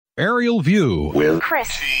Aerial View with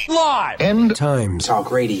Chris. Live. End Times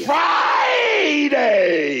Talk Radio.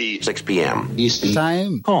 Friday! 6 p.m. Eastern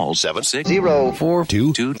Time. Call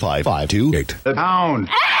 760-422-5528. The Pound.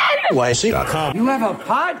 NYC.com. You have a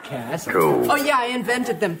podcast? Cool. Oh, yeah, I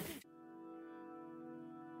invented them.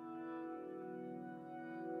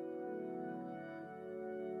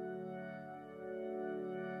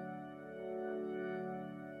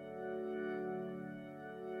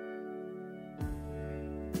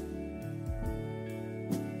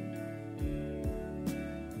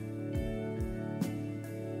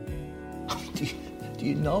 Do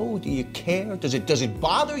you know? Do you care? Does it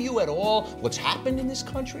bother you at all what's happened in this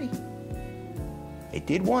country? It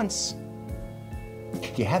did once. Do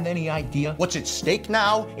you have any idea what's at stake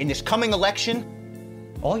now in this coming election?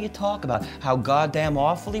 All you talk about how goddamn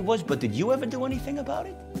awful he was, but did you ever do anything about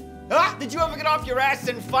it? Huh? Did you ever get off your ass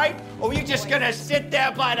and fight? Or were you just gonna sit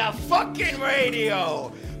there by the fucking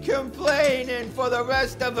radio, complaining for the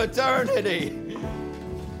rest of eternity?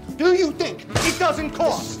 Do you think it doesn't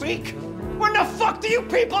cost? Speak? When the fuck do you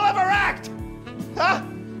people ever act? Huh?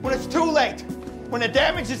 When it's too late. When the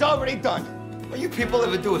damage is already done. All you people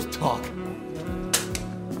ever do is talk.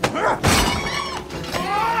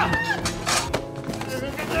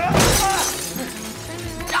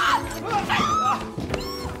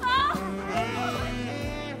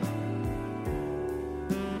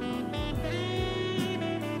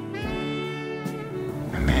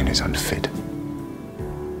 A man is unfit.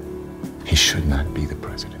 He should not be the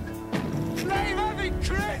president.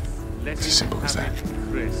 It's as simple as that.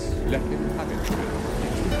 There's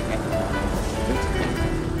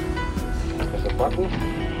a button, a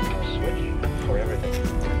switch for everything.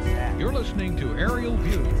 You're listening to Aerial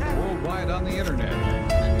View, worldwide on the internet.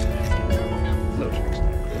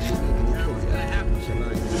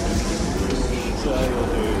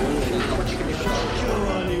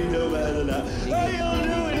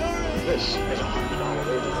 This is $100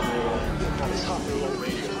 radio. It's hot roll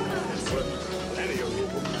radio. Any of you.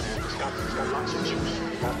 It's got lots of juice.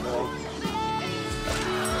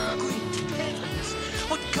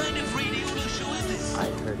 What kind of radio show is this? I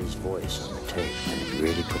heard his voice on the tape, and it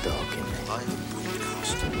really put the hook in me. I have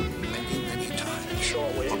broadcast many times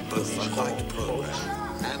Shortwave. on both the light program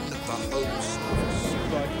and the host.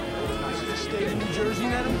 State of New Jersey,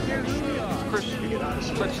 and I don't care who we are. Chris,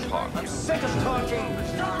 let's talk. I'm sick of talking.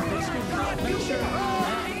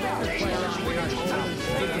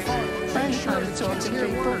 Friends trying to talk to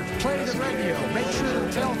people. Play the radio. Make sure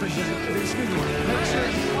the television. Excuse me. Make sure.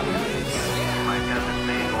 I've got the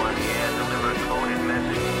same one here. Deliver a coded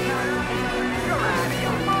message. You're out of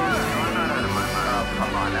your mind. You're not out of my mind. Oh,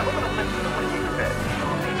 come on. Now we're going to listen to what you said.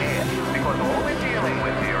 Yeah, because all we're dealing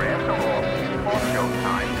with here, after all, is talk show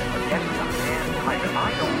time. But that's the man type, and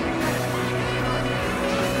I don't think that.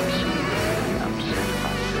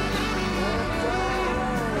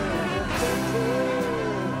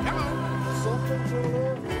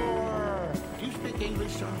 Do you speak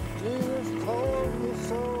English, sir?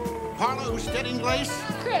 Parlor usted inglés?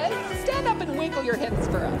 Chris, stand up and winkle your hips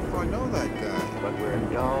for us. Oh, I know that guy. But we're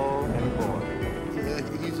dull and bored. Yeah,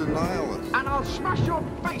 he's a nihilist. And I'll smash your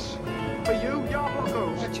face for you,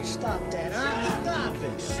 Yarbrough. Let you stop that, huh? Stop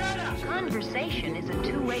it. Shut up. Conversation is a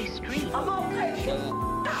two-way street. I'm okay.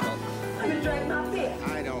 I'm gonna drink my beer.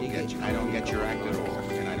 I don't get your act at all.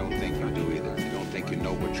 And I don't think you do either. I don't think you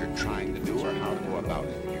know what you're trying to do or how to go about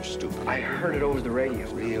it. You're stupid. I heard it over the radio.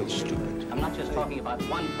 Real stupid. I'm not just talking about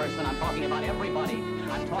one person, I'm talking about everybody.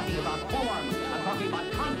 I'm talking about form, I'm talking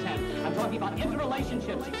about content, I'm talking about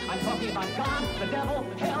interrelationships, I'm talking about God, the devil,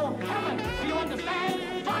 hell, heaven. Do you understand?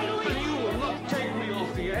 Finally! You will not take me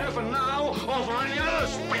off the air for now or for any other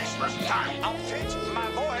spaceless time. I'll pitch my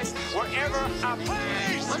voice wherever I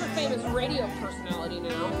please. I'm a famous radio personality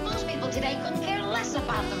now. Most people today couldn't care less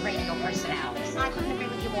about the radio personalities. I couldn't agree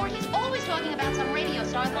with you more. He's always talking about some radio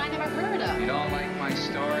star that I never heard of. You don't like my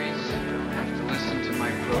stories? You have to listen to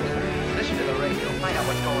my program. Listen to the radio. Find out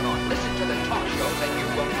what's going on. Listen to the talk shows and you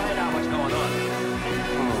will find out what's going on.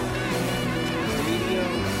 Radio?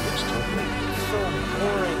 It's totally so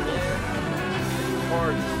boring, man.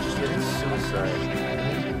 Hard, just getting suicide.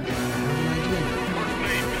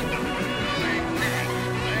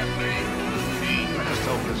 I just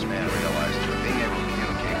hope this man realizes that being able to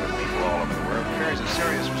communicate with people all over the world carries a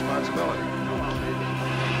serious responsibility.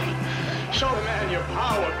 Show the man your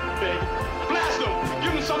power, big. Blast him!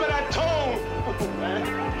 Give him some of that tone!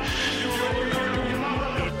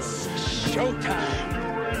 It's showtime.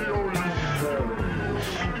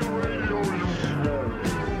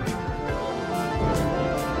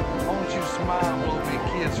 Won't you smile, will be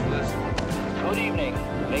kids for listening? Good evening,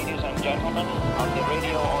 ladies and gentlemen of the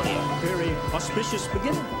radio audience. auspicious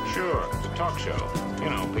beginning. Sure, it's a talk show.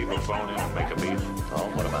 You know, people phone in and make a beef. Oh,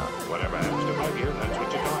 what about? Whatever happens to bug you, that's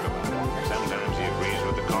what you talk about. Sometimes he agrees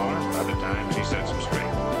with the caller, other times he sets him straight.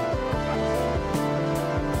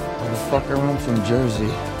 Motherfucker, I'm from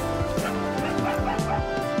Jersey.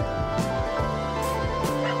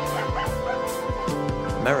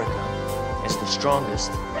 America is the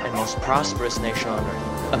strongest and most prosperous nation on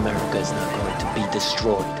earth. America is not going to be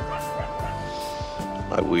destroyed.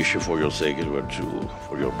 I wish for your sake it were true,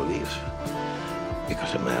 for your belief.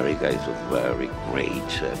 Because America is a very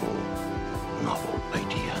great and novel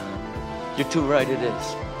idea. You're too right, it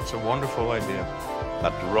is. It's a wonderful idea.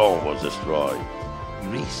 But Rome was destroyed.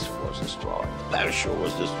 Greece was destroyed. Persia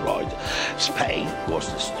was destroyed. Spain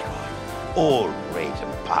was destroyed. All great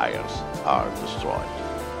empires are destroyed.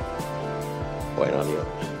 Why not yours?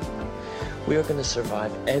 We are going to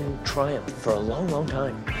survive and triumph for a long, long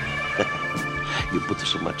time. You put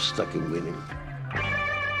so much stock in winning.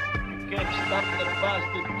 Can't stop the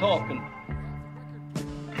bastard talking.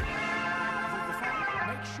 Make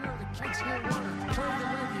sure the kids hear word. Play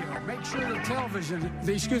the radio. Make sure the television.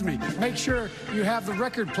 Make sure you have the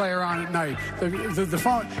record player on at night. The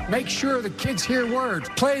phone. Make sure the kids hear words.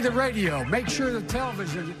 Play the radio. Make sure the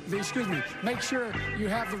television. Make sure you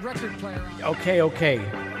have the record player on. Okay.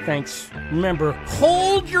 Thanks. Remember,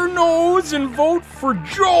 hold your nose and vote for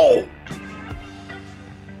Joe.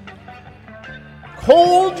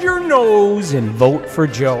 Hold your nose and vote for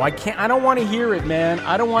Joe. I don't want to hear it, man.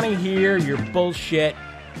 I don't want to hear your bullshit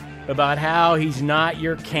about how he's not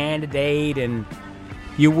your candidate and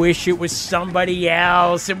you wish it was somebody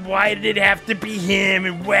else and why did it have to be him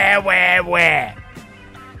and wah.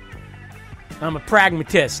 I'm a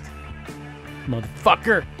pragmatist,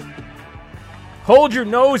 motherfucker. Hold your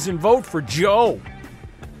nose and vote for Joe.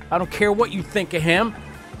 I don't care what you think of him.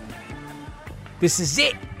 This is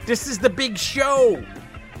it. This is the big show.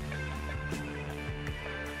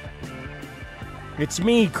 It's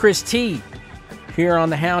me, Chris T, here on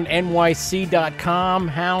the HoundNYC.com.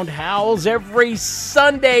 Hound Howls every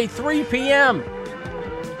Sunday, 3 p.m.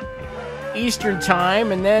 Eastern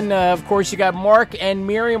Time. And then, of course, you got Mark and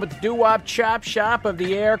Miriam with the Doo-Wop Chop Shop of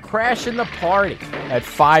the Air crashing the party at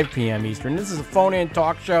 5 p.m. Eastern. This is a phone-in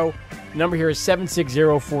talk show. The number here is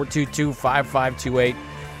 760-422-5528.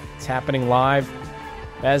 It's happening live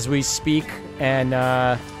as we speak, and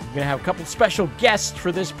we're going to have a couple special guests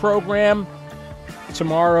for this program.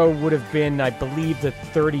 Tomorrow would have been, I believe, the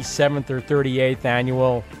 37th or 38th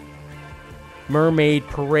annual Mermaid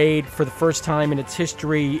Parade. For the first time in its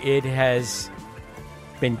history, it has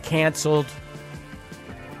been canceled.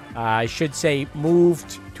 I should say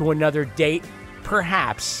moved to another date.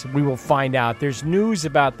 Perhaps we will find out. There's news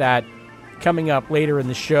about that coming up later in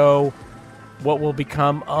the show. What will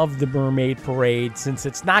become of the Mermaid Parade, since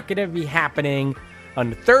it's not going to be happening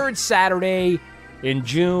on the third Saturday in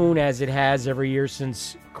June as it has every year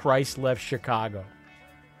since Christ left Chicago.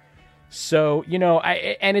 So,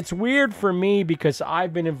 and it's weird for me because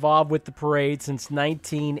I've been involved with the parade since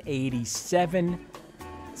 1987.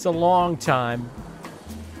 It's a long time.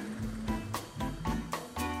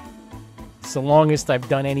 It's the longest I've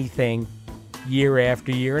done anything year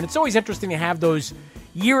after year. And it's always interesting to have those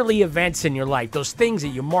yearly events in your life, those things that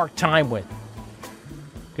you mark time with.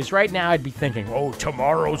 Because right now I'd be thinking,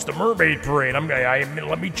 tomorrow's the Mermaid Parade.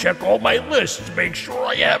 Let me check all my lists, make sure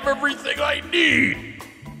I have everything I need.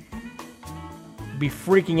 Be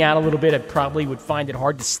freaking out a little bit. I probably would find it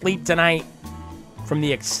hard to sleep tonight from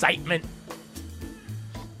the excitement.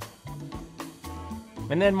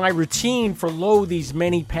 And then my routine for these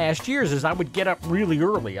many past years is I would get up really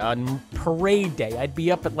early on parade day. I'd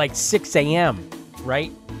be up at like 6 a.m.,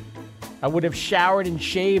 right? I would have showered and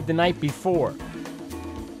shaved the night before.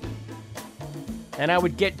 And I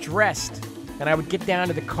would get dressed, and I would get down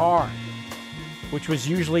to the car, which was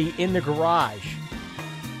usually in the garage,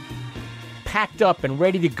 packed up and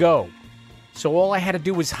ready to go. So all I had to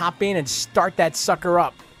do was hop in and start that sucker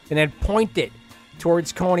up, and then point it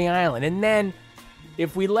towards Coney Island. And then,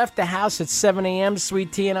 if we left the house at 7 a.m.,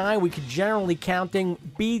 Sweet Tea and I, we could generally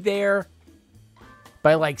be there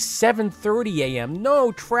by like 7:30 a.m.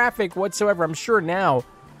 No traffic whatsoever. I'm sure now,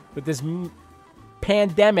 with this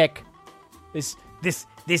pandemic, this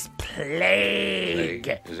plague.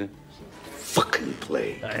 Is it? Fucking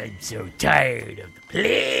plague. I'm so tired of the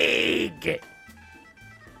plague.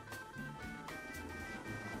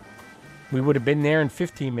 We would have been there in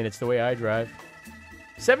 15 minutes the way I drive.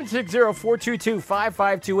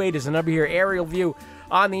 760-422-5528 is the number here. Aerial View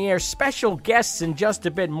on the air. Special guests in just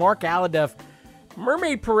a bit. Mark Aladuff,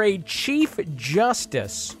 Mermaid Parade Chief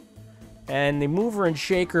Justice, and the mover and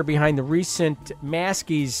shaker behind the recent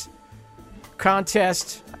Maskies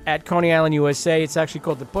contest at Coney Island, USA. It's actually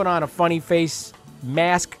called the Put On a Funny Face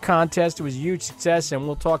Mask Contest. It was a huge success, and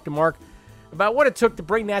we'll talk to Mark about what it took to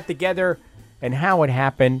bring that together and how it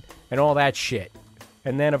happened and all that shit.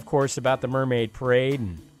 And then, of course, about the Mermaid Parade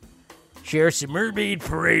and share some Mermaid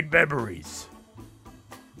Parade memories.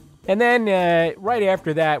 And then right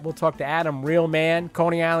after that, we'll talk to Adam Realman,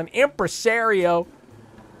 Coney Island impresario,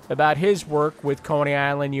 about his work with Coney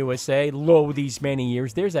Island, USA. Lo, these many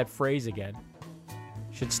years. There's that phrase again.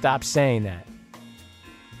 Should stop saying that.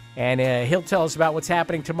 And he'll tell us about what's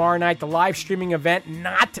happening tomorrow night, the live streaming event,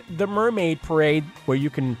 not the Mermaid Parade, where you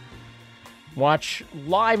can watch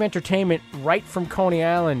live entertainment right from Coney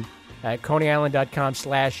Island at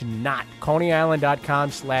coneyisland.com/not.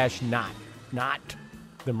 coneyisland.com/not. Not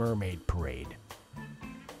the Mermaid Parade.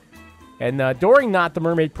 And during Not the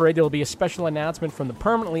Mermaid Parade, there will be a special announcement from the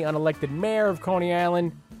permanently unelected mayor of Coney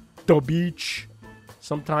Island, the beach.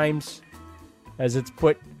 Sometimes, as it's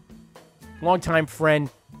put, longtime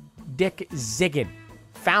friend Dick Ziggin,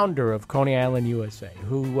 founder of Coney Island, USA,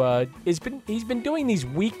 who he's been doing these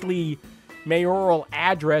weekly mayoral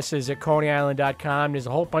addresses at coneyisland.com. There's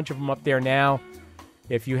a whole bunch of them up there now.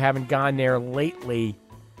 If you haven't gone there lately,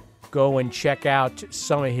 go and check out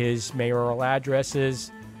some of his mayoral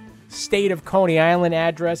addresses. State of Coney Island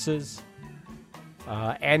addresses,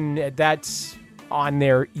 and that's on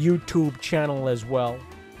their YouTube channel as well.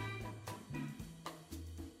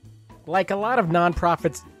 Like a lot of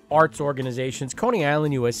nonprofit arts organizations, Coney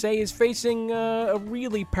Island, USA is facing a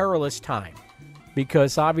really perilous time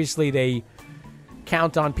because obviously they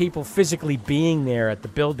count on people physically being there at the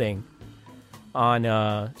building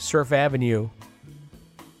on Surf Avenue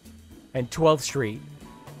and 12th Street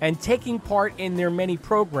and taking part in their many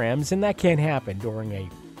programs, and that can't happen during a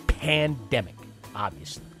pandemic,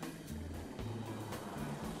 obviously.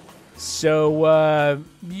 So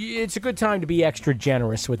it's a good time to be extra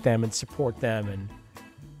generous with them and support them, and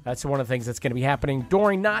that's one of the things that's going to be happening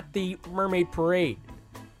during Not the Mermaid Parade.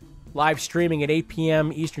 Live streaming at 8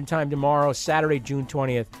 p.m. Eastern Time tomorrow, Saturday, June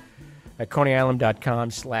 20th, at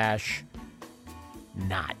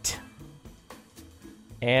coneyisland.com/not.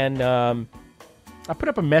 And I put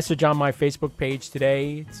up a message on my Facebook page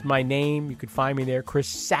today. It's my name. You can find me there, Chris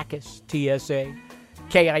Sakis,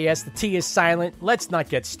 T-S-A-K-I-S. The T is silent. Let's not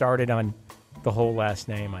get started on the whole last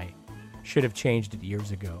name. I should have changed it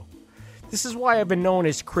years ago. This is why I've been known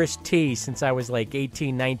as Chris T since I was like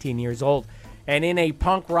 18, 19 years old. And in a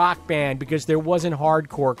punk rock band because there wasn't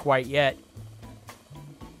hardcore quite yet.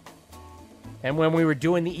 And when we were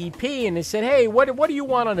doing the EP and they said, hey, what do you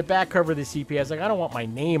want on the back cover of this EP? I was like, I don't want my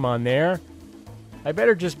name on there. I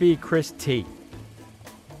better just be Chris T.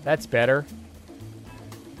 That's better.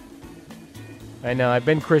 I know, I've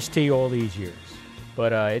been Chris T all these years.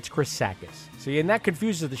 But it's Chris Sakis. See, and that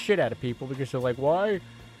confuses the shit out of people because they're like, why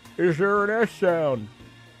is there an S sound?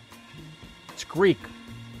 It's Greek.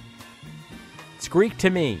 It's Greek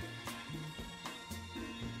to me.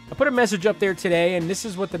 I put a message up there today, and this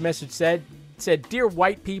is what the message said. It said, Dear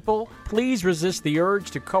white people, please resist the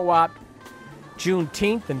urge to co-opt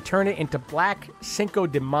Juneteenth and turn it into Black Cinco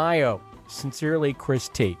de Mayo. Sincerely, Chris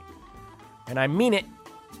T. And I mean it.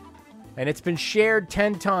 And it's been shared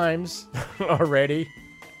 10 times already.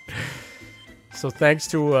 So thanks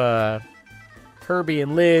to Herbie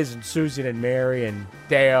and Liz and Susan and Mary and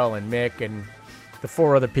Dale and Mick and the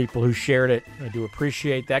 4 other people who shared it. I do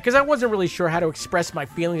appreciate that. Because I wasn't really sure how to express my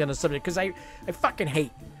feelings on the subject. Because I fucking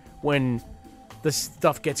hate when this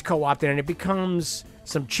stuff gets co-opted and it becomes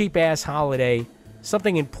some cheap-ass holiday,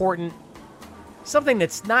 something important, something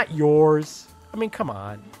that's not yours. I mean, come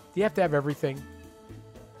on. Do you have to have everything?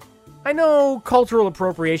 I know cultural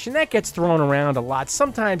appropriation, that gets thrown around a lot.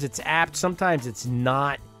 Sometimes it's apt, sometimes it's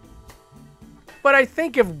not. But I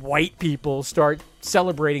think if white people start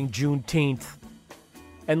celebrating Juneteenth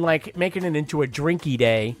and, like, making it into a drinky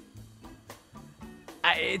day,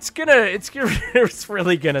 it's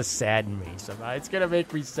really gonna sadden me somehow. It's gonna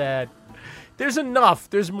make me sad.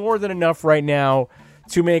 There's more than enough right now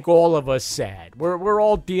to make all of us sad. We're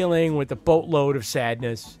all dealing with a boatload of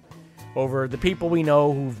sadness over the people we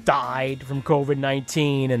know who've died from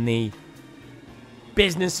COVID-19 and the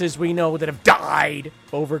businesses we know that have died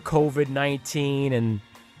over COVID-19 and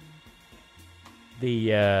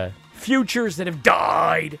the futures that have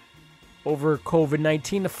died over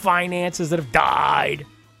COVID-19, the finances that have died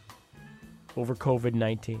over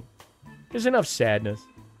COVID-19. There's enough sadness.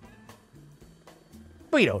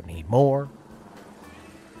 We don't need more.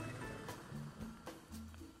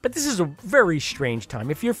 But this is a very strange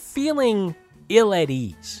time. If you're feeling ill at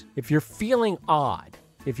ease, if you're feeling odd,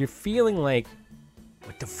 if you're feeling like,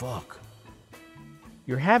 what the fuck?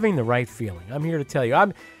 You're having the right feeling. I'm here to tell you.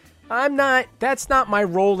 I'm not. That's not my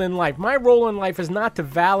role in life. My role in life is not to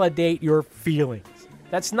validate your feelings.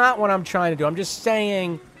 That's not what I'm trying to do. I'm just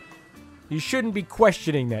saying you shouldn't be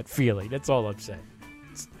questioning that feeling. That's all I'm saying.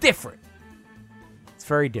 It's different. It's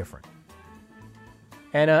very different.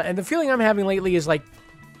 And the feeling I'm having lately is like,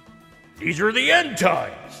 these are the end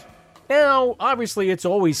times. Now, obviously, it's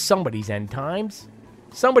always somebody's end times.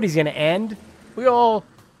 Somebody's going to end. We all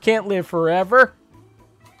can't live forever.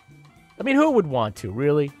 I mean, who would want to,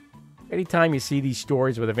 really? Anytime you see these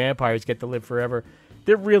stories where the vampires get to live forever,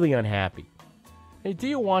 they're really unhappy. Hey, do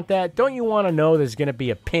you want that? Don't you want to know there's going to be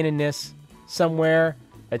a pin in this somewhere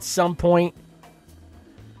at some point?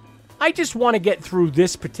 I just want to get through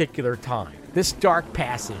this particular time, this dark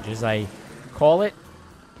passage, as I call it.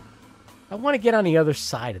 I want to get on the other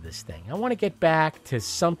side of this thing. I want to get back to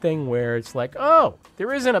something where it's like, oh,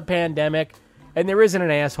 there isn't a pandemic and there isn't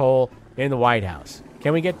an asshole in the White House.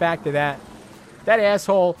 Can we get back to that? That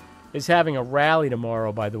asshole is having a rally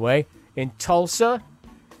tomorrow, by the way, in Tulsa.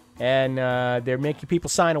 And they're making people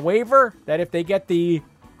sign a waiver that if they get the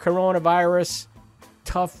coronavirus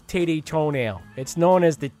tough titty toenail. It's known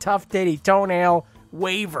as the tough titty toenail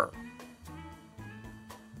waiver.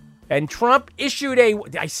 And Trump issued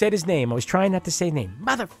I said his name. I was trying not to say his name.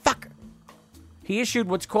 Motherfucker. He issued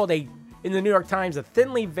what's called in the New York Times, a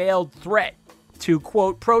thinly veiled threat to,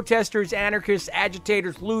 quote, protesters, anarchists,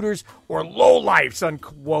 agitators, looters, or lowlifes,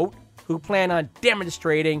 unquote, who plan on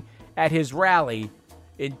demonstrating at his rally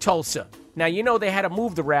in Tulsa. Now, you know they had to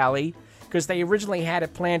move the rally because they originally had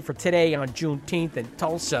it planned for today on Juneteenth in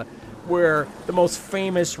Tulsa, where the most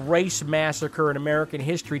famous race massacre in American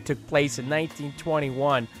history took place in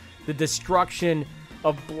 1921. The destruction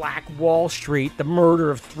of Black Wall Street, the murder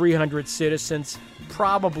of 300 citizens,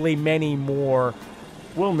 probably many more.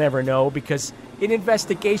 We'll never know because an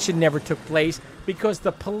investigation never took place because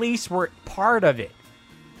the police were part of it.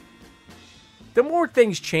 The more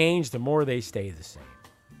things change, the more they stay the same.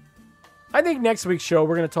 I think next week's show,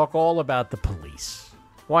 we're going to talk all about the police.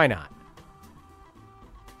 Why not?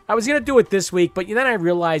 I was going to do it this week, but then I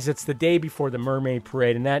realized it's the day before the Mermaid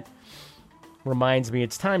Parade, and that reminds me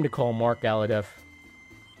it's time to call Mark Aladeff,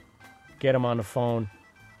 get him on the phone,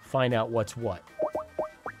 find out what's what.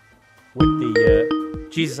 With the,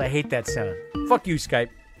 Jesus, I hate that sound. Fuck you, Skype.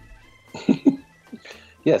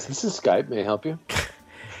 Yes, this is Skype. May I help you?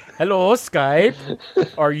 Hello, Skype.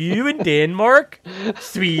 Are you in Denmark?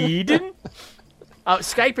 Sweden?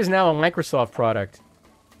 Skype is now a Microsoft product,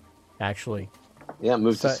 actually. Yeah,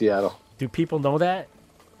 moved to Seattle. Do people know that?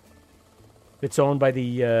 It's owned by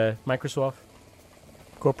the Microsoft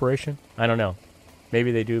Corporation? I don't know.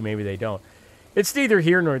 Maybe they do, maybe they don't. It's neither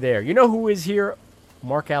here nor there. You know who is here?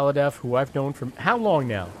 Mark Aladeff, who I've known from how long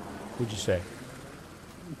now, would you say?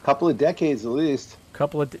 A couple of decades at least.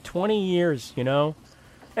 20 years, you know?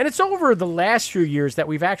 And it's over the last few years that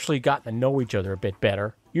we've actually gotten to know each other a bit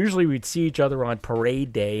better. Usually we'd see each other on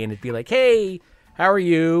parade day, and it'd be like, hey, how are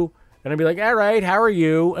you? And I'd be like, all right, how are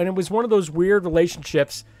you? And it was one of those weird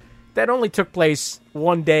relationships that only took place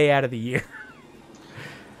one day out of the year.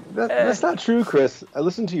 That's not true, Chris. I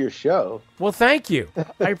listened to your show. Well, thank you.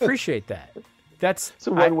 I appreciate that. It's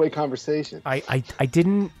a one-way conversation. I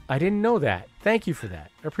didn't know that. Thank you for that.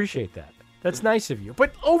 I appreciate that. That's nice of you.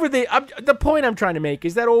 But the point I'm trying to make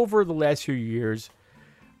is that over the last few years,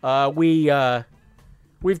 we've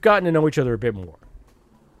gotten to know each other a bit more.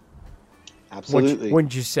 Absolutely.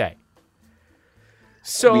 Wouldn't you say?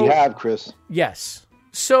 So we have, Chris. Yes.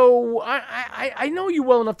 So I know you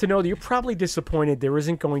well enough to know that you're probably disappointed there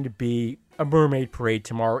isn't going to be a Mermaid Parade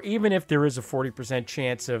tomorrow, even if there is a 40%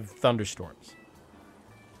 chance of thunderstorms.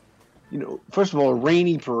 You know, first of all,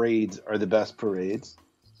 rainy parades are the best parades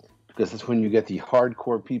because that's when you get the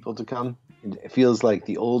hardcore people to come. It feels like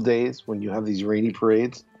the old days when you have these rainy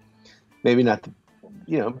parades. Maybe not,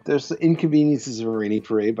 there's the inconveniences of a rainy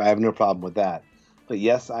parade, but I have no problem with that. But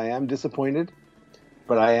yes, I am disappointed.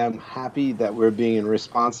 But I am happy that we're being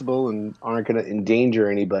responsible and aren't going to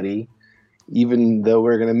endanger anybody, even though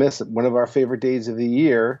we're going to miss one of our favorite days of the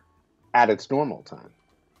year at its normal time.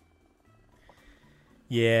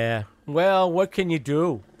 Yeah. Well, what can you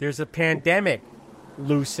do? There's a pandemic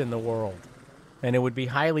loose in the world. And it would be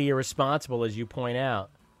highly irresponsible, as you point out,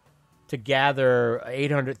 to gather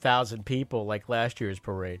 800,000 people like last year's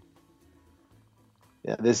parade.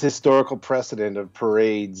 Yeah, this historical precedent of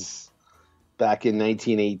parades back in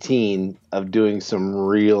 1918 of doing some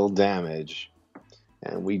real damage,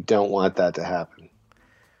 and we don't want that to happen.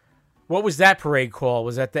 What was that parade called?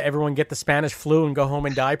 Was that the everyone get the Spanish flu and go home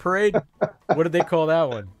and die parade? What did they call that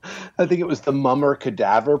one? I think it was the Mummer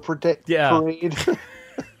Cadaver Parade.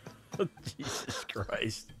 Jesus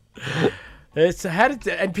Christ.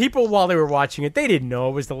 And people, while they were watching it, they didn't know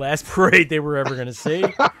it was the last parade they were ever going to see.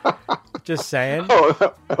 Just saying.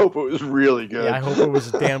 Oh, I hope it was really good. Yeah, I hope it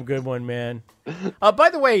was a damn good one, man. By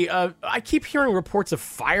the way, I keep hearing reports of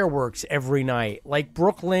fireworks every night. Like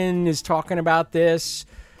Brooklyn is talking about this.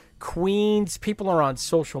 Queens, people are on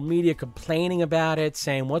social media complaining about it,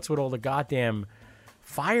 saying, what's with all the goddamn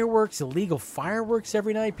fireworks, illegal fireworks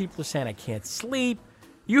every night? People are saying, I can't sleep.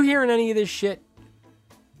 You hearing any of this shit?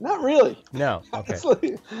 Not really. No.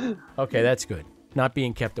 Okay. Okay, that's good. Not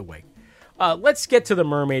being kept awake. Let's get to the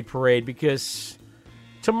Mermaid Parade, because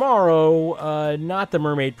tomorrow, not the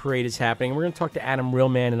Mermaid Parade is happening. We're going to talk to Adam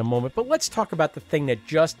Realman in a moment, but let's talk about the thing that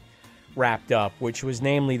just wrapped up, which was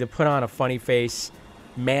namely the Put On a Funny Face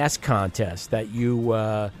mask contest that you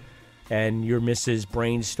and your missus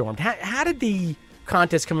brainstormed. How did the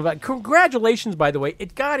contest come about? Congratulations, by the way.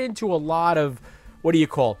 It got into a lot of, what do you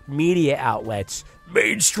call, media outlets.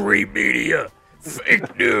 Mainstream media.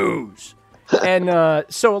 Fake news. And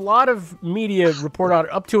so a lot of media report on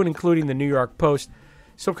it, up to and including the New York Post.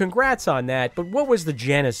 So congrats on that. But what was the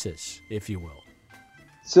genesis, if you will?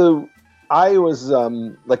 So I was,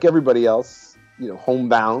 like everybody else,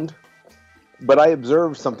 homebound. But I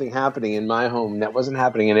observed something happening in my home that wasn't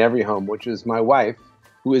happening in every home, which is my wife,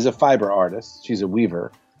 who is a fiber artist, she's a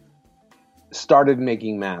weaver, started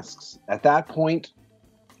making masks. At that point,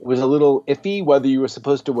 it was a little iffy whether you were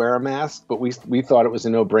supposed to wear a mask, but we thought it was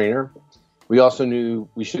a no-brainer. We also knew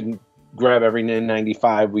we shouldn't grab every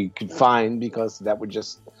N95 we could find, because that would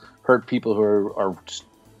just hurt people who are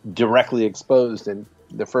directly exposed and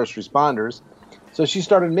the first responders. So she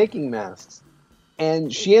started making masks.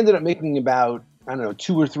 And she ended up making about,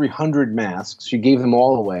 200 or 300 masks. She gave them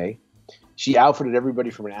all away. She outfitted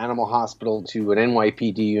everybody from an animal hospital to an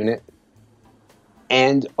NYPD unit.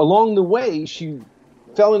 And along the way, she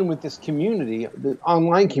fell in with this community, the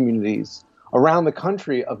online communities around the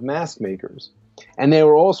country of mask makers. And they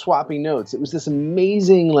were all swapping notes. It was this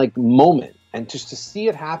amazing moment. And just to see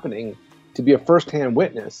it happening, to be a firsthand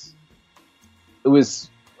witness,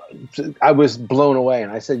 I was blown away.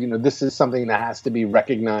 And I said, this is something that has to be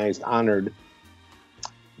recognized, honored.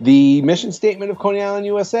 The mission statement of Coney Island,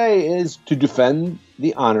 USA is to defend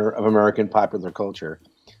the honor of American popular culture.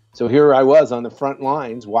 So here I was on the front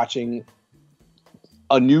lines watching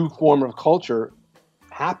a new form of culture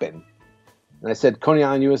happen. And I said, Coney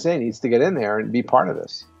Island, USA needs to get in there and be part of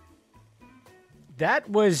this. That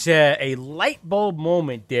was a light bulb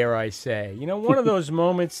moment, dare I say. One of those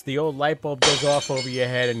moments, the old light bulb goes off over your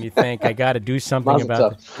head and you think, I got to do something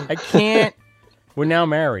about it. I can't. We're now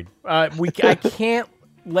married. I can't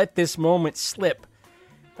let this moment slip.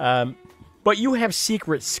 But you have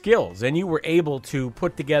secret skills, and you were able to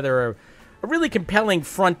put together a really compelling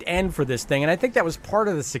front end for this thing. And I think that was part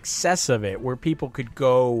of the success of it, where people could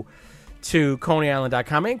go to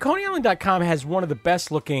ConeyIsland.com. And ConeyIsland.com has one of the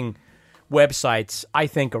best looking websites, I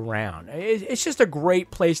think, around. It's just a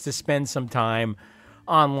great place to spend some time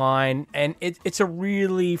online, and it's a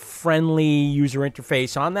really friendly user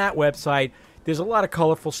interface on that website. There's a lot of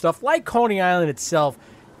colorful stuff, like Coney Island itself.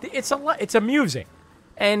 It's amusing,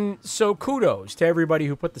 and so kudos to everybody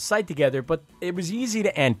who put the site together. But it was easy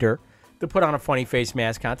to enter, to put on a funny face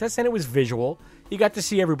mask contest, and it was visual. You got to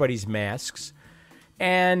see everybody's masks.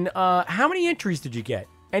 And how many entries did you get?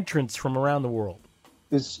 Entrants from around the world.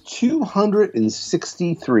 It's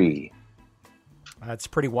 263. That's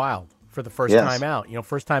pretty wild for the first time out.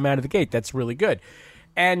 First time out of the gate. That's really good.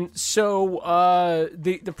 And so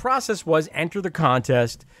the process was enter the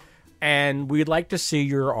contest, and we'd like to see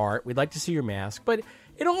your art. We'd like to see your mask. But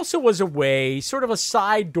it also was a way, sort of a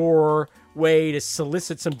side door way to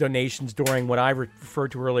solicit some donations during what I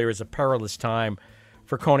referred to earlier as a perilous time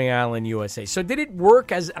for Coney Island, USA. So did it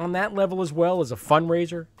work as on that level as well, as a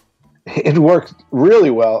fundraiser? It worked really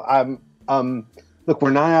well. Look, we're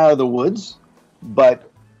not out of the woods,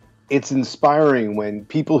 but it's inspiring when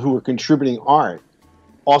people who are contributing art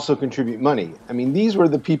also contribute money. I mean, these were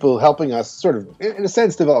the people helping us sort of, in a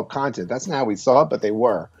sense, develop content. That's not how we saw it, but they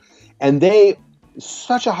were. And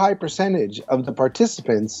such a high percentage of the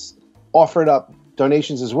participants offered up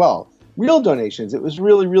donations as well. Real donations. It was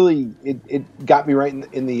really, really, it got me right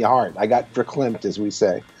in the heart. I got verklempt, as we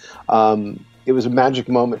say. It was a magic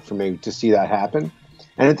moment for me to see that happen.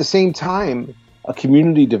 And at the same time, a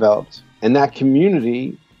community developed. And that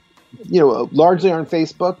community, largely on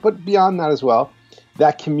Facebook, but beyond that as well,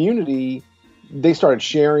 that community, they started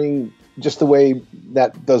sharing just the way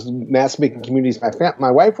that those mask-making communities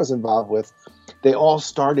my wife was involved with. They all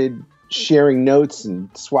started sharing notes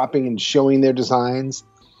and swapping and showing their designs.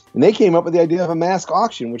 And they came up with the idea of a mask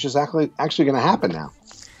auction, which is actually going to happen now.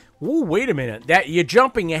 Ooh, wait a minute. That you're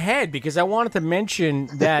jumping ahead because I wanted to mention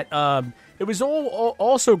that it was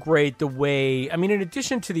also great the way, I mean, in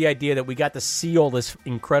addition to the idea that we got to see all this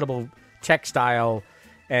incredible textile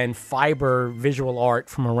and fiber visual art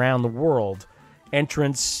from around the world,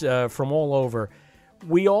 entrants from all over,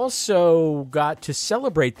 we also got to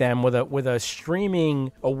celebrate them with a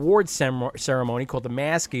streaming award ceremony called the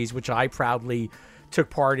Maskies, which I proudly took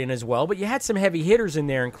part in as well. But you had some heavy hitters in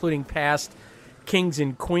there, including past Kings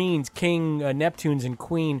and Queens, Neptunes and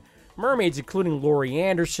Queen Mermaids, including Laurie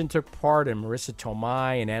Anderson took part, and Marissa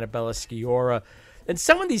Tomei and Annabella Sciorra. And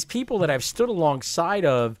some of these people that I've stood alongside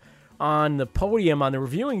of on the podium, on the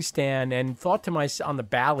reviewing stand, and thought to myself, on the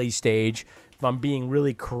Bally stage, if I'm being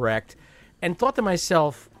really correct, and thought to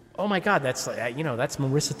myself, oh my God, that's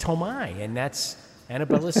Marissa Tomei, and that's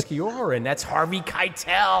Annabella Sciorra, and that's Harvey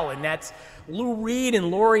Keitel, and that's Lou Reed and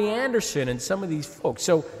Laurie Anderson, and some of these folks.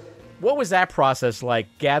 So what was that process like,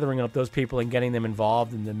 gathering up those people and getting them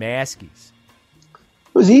involved in the Maskies?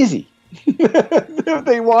 It was easy.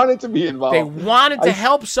 They wanted to be involved. They wanted to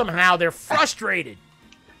help somehow. They're frustrated.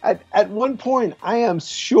 At one point, I am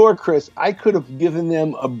sure, Chris, I could have given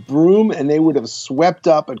them a broom and they would have swept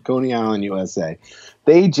up at Coney Island, USA.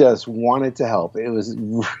 They just wanted to help. It was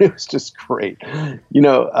just great. I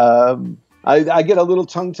get a little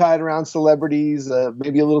tongue-tied around celebrities,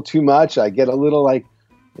 maybe a little too much. I get a little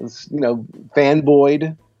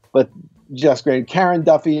fanboyed, but just great. Karen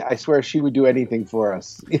Duffy, I swear she would do anything for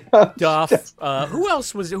us. Duff. Who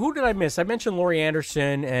else was? Who did I miss? I mentioned Laurie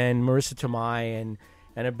Anderson and Marissa Tomei and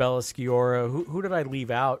Annabella Sciorra. Who did I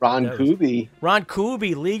leave out? Ron Kuby. Ron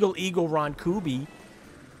Kuby, Legal Eagle Ron Kuby.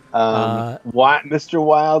 Mr.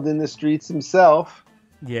 Wild in the Streets himself.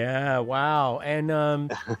 Yeah, wow. And, over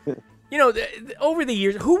the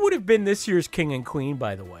years, who would have been this year's King and Queen,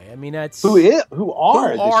 by the way? I mean, that's... Who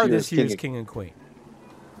are this year's King and Queen?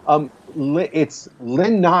 It's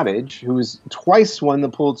Lynn Nottage, who's twice won the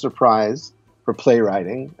Pulitzer Prize for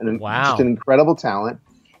playwriting, and just an incredible talent,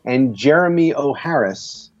 and Jeremy O.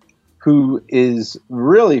 Harris, who is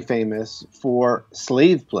really famous for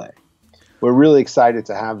slave play. We're really excited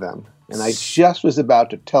to have them. And I just was about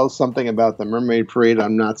to tell something about the Mermaid Parade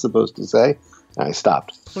I'm not supposed to say, and I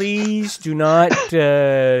stopped. Please do not.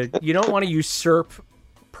 You don't want to usurp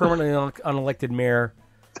permanently unelected mayor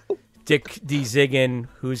Dick D. Ziggin,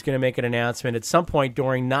 who's going to make an announcement at some point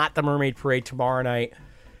during not the Mermaid Parade tomorrow night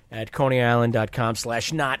at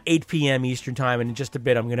coneyisland.com/not 8 p.m. Eastern Time. And in just a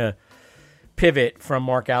bit, I'm going to pivot from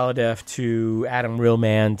Mark Alhadeff to Adam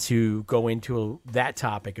Reelman to go into that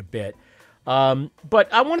topic a bit.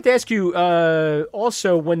 But I wanted to ask you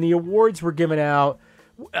also, when the awards were given out,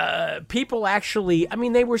 people actually, I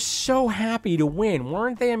mean, they were so happy to win,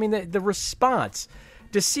 weren't they? I mean, the response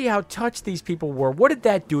to see how touched these people were, what did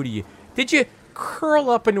that do to you? Did you curl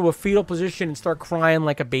up into a fetal position and start crying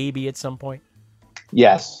like a baby at some point?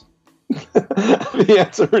 Yes. The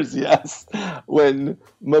answer is yes. When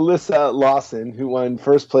Melissa Lawson, who won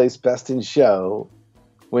first place Best in Show,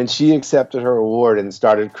 when she accepted her award and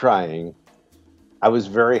started crying, I was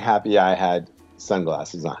very happy I had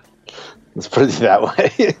sunglasses on. Let's put it that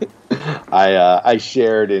way. I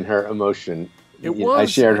shared in her emotion. I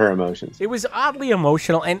shared her emotions. It was oddly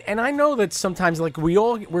emotional, and I know that sometimes, like,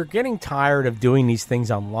 we're getting tired of doing these things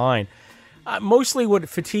online. Mostly what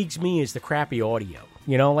fatigues me is the crappy audio.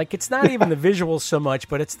 You know, like, it's not even the visuals so much,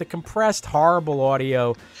 but it's the compressed, horrible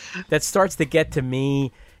audio that starts to get to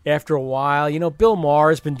me after a while. You know, Bill Maher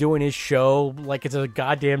has been doing his show like it's a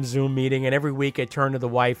goddamn Zoom meeting, and every week I turn to the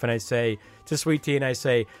wife and I say, to Sweet Tea, and I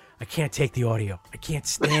say, I can't take the audio. I can't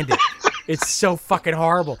stand it. It's so fucking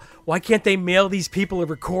horrible. Why can't they mail these people a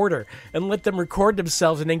recorder and let them record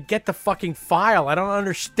themselves and then get the fucking file? I don't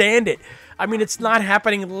understand it. I mean, it's not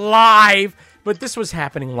happening live, but this was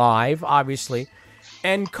happening live, obviously.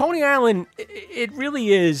 And Coney Island, it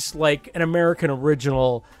really is like an American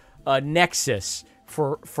original nexus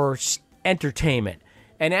for entertainment.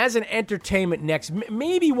 And as an entertainment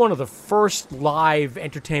maybe one of the first live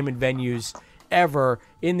entertainment venues ever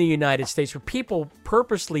in the United States, where people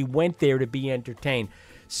purposely went there to be entertained.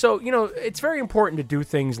 So, you know, it's very important to do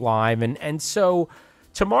things live. And so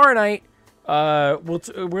tomorrow night, we're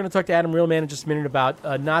going to talk to Adam Reelman in just a minute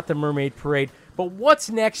about not the Mermaid Parade. But what's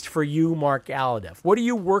next for you, Mark Alhadeff? What are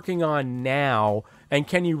you working on now? And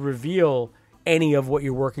can you reveal any of what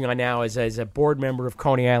you're working on now as a board member of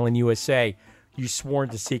Coney Island, USA? You sworn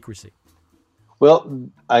to secrecy. Well,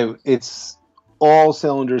 it's all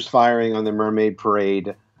cylinders firing on the Mermaid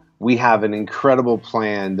Parade. We have an incredible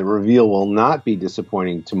plan. The reveal will not be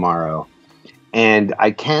disappointing tomorrow. And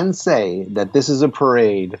I can say that this is a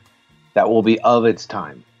parade that will be of its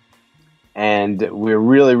time. And we're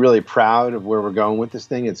really, really proud of where we're going with this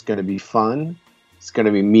thing. It's going to be fun. It's going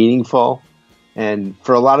to be meaningful. And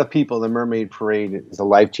for a lot of people, the Mermaid Parade is a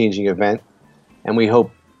life-changing event. And we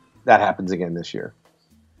hope that happens again this year.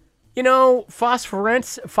 You know,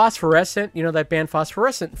 Phosphorescent, you know that band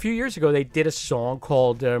Phosphorescent, a few years ago they did a song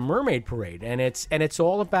called Mermaid Parade. And it's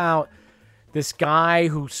all about this guy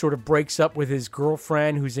who sort of breaks up with his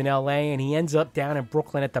girlfriend who's in L.A. and he ends up down in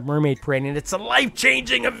Brooklyn at the Mermaid Parade. And it's a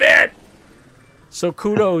life-changing event. So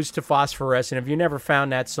kudos to Phosphorescent. If you never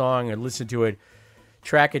found that song or listened to it,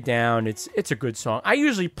 track it down. It's a good song. I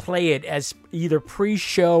usually play it as either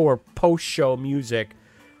pre-show or post-show music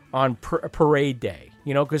on Parade Day.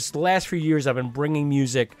 You know, because the last few years I've been bringing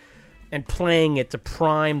music and playing it to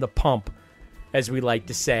prime the pump, as we like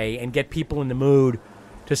to say, and get people in the mood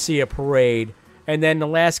to see a parade. And then the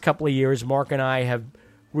last couple of years, Mark and I have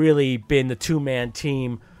really been the two-man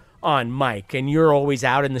team on mic, and you're always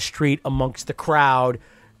out in the street amongst the crowd,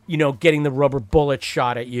 you know, getting the rubber bullet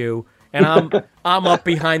shot at you, and I'm up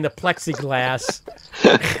behind the plexiglass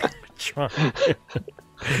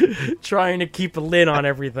trying to keep a lid on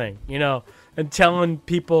everything, you know, and telling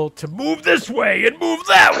people to move this way and move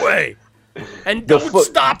that way and don't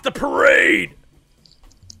stop the parade.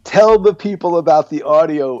 Tell the people about the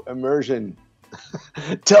audio immersion.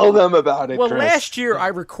 Tell them about it, Well, Chris. last year I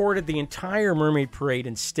recorded the entire Mermaid Parade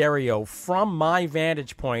in stereo from my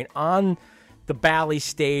vantage point on the Bally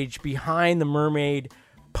stage behind the Mermaid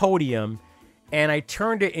podium, and I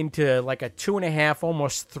turned it into like a 2.5,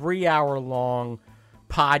 almost 3 hour long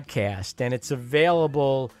podcast, and it's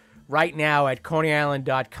available right now at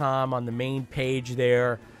ConeyIsland.com on the main page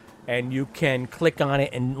there, and you can click on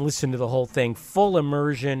it and listen to the whole thing. Full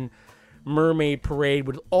immersion Mermaid Parade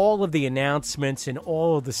with all of the announcements and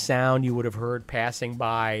all of the sound you would have heard passing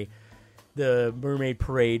by the Mermaid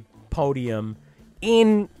Parade podium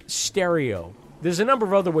in stereo. There's a number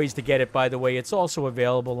of other ways to get it, by the way. It's also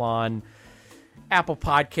available on Apple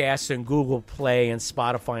Podcasts and Google Play and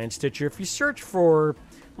Spotify and Stitcher. If you search for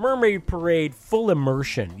Mermaid Parade Full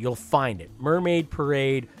Immersion, you'll find it. Mermaid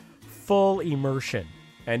Parade Full Immersion.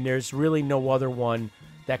 And there's really no other one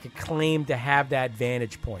that could claim to have that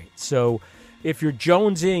vantage point. So if you're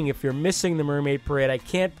jonesing, if you're missing the Mermaid Parade, I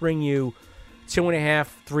can't bring you 2.5,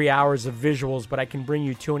 3 hours of visuals, but I can bring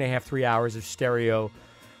you 2.5, 3 hours of stereo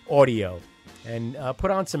audio. And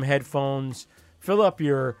put on some headphones, fill up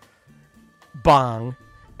your bong,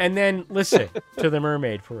 and then listen to the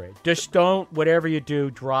Mermaid Parade. Just don't, whatever you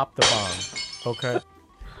do, drop the bong, okay?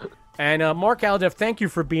 And Mark Alduff, thank you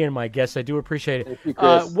for being my guest. I do appreciate it. Thank you,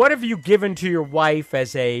 Chris. What have you given to your wife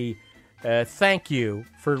as a thank you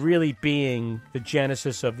for really being the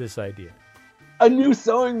genesis of this idea? A new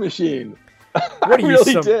sewing machine. What are you,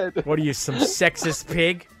 really some did. Sexist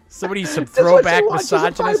pig? Somebody, some throwback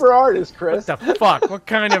misogynist? As a fiber artist, Chris. What the fuck? What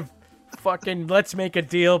kind of fucking let's make a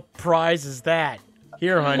deal prize is that?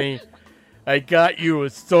 Here, honey, I got you a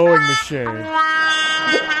sewing machine.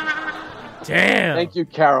 Damn. Thank you,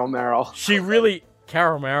 Carol Merrill.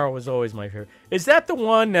 Carol Merrill was always my favorite. Is that the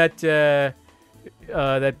one that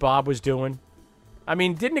that Bob was doing? I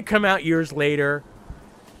mean, didn't it come out years later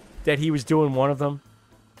that he was doing one of them?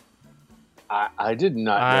 I did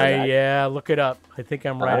not know that. Yeah, look it up. I think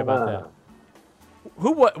I'm right about that.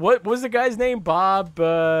 What was the guy's name? Bob,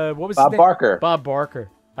 what was his name? Barker. Bob Barker.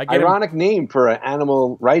 Ironic name for an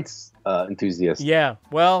animal rights enthusiast. Yeah,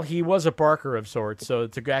 well, he was a Barker of sorts, so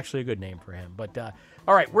it's actually a good name for him. But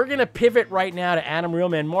all right, we're going to pivot right now to Adam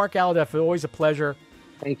Reelman. Mark Alduff, always a pleasure.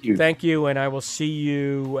 Thank you. Thank you, and I will see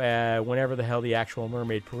you whenever the hell the actual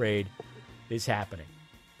Mermaid Parade is happening.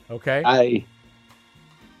 Okay?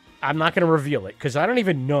 I'm not going to reveal it because I don't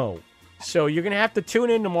even know. So you're going to have to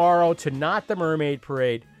tune in tomorrow to Not the Mermaid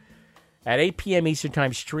Parade at 8 p.m. Eastern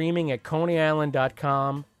Time, streaming at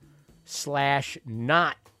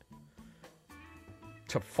ConeyIsland.com/not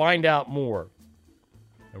to find out more.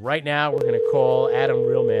 And right now, we're going to call Adam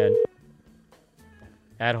Reelman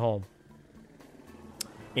at home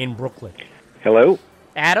in Brooklyn. Hello?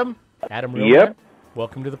 Adam Reelman. Yep.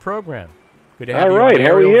 Welcome to the program. Good to have you. All right,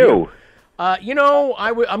 how are you?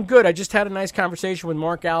 I'm good. I just had a nice conversation with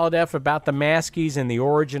Mark Alduff about the Maskies and the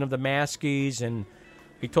origin of the Maskies, and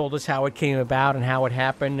he told us how it came about and how it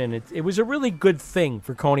happened, and it was a really good thing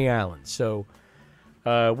for Coney Island. So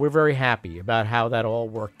we're very happy about how that all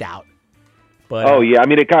worked out. But, I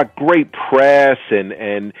mean, it got great press,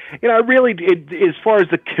 and really, as far as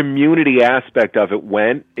the community aspect of it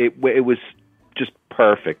went, it was just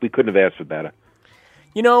perfect. We couldn't have asked for better.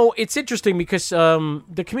 It's interesting because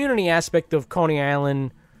the community aspect of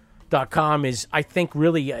ConeyIsland.com is, I think,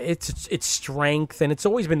 really its strength, and it's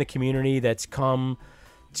always been the community that's come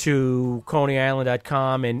to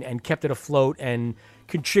ConeyIsland.com and kept it afloat and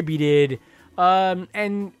contributed.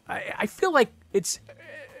 And I feel like it's,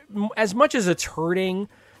 as much as it's hurting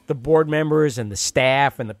the board members and the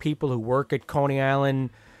staff and the people who work at Coney Island,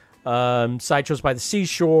 Sideshows by the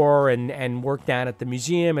Seashore, and work down at the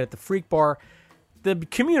museum and at the Freak Bar, the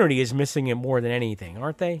community is missing it more than anything,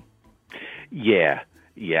 aren't they? Yeah.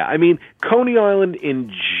 I mean, Coney Island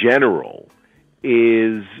in general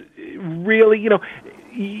is really,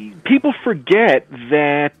 people forget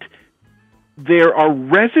that there are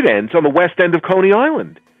residents on the west end of Coney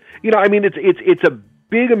Island. I mean, it's a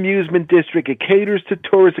big amusement district. It caters to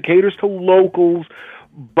tourists. It caters to locals.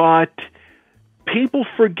 But people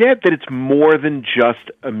forget that it's more than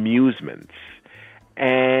just amusements.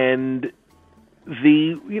 And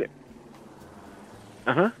you're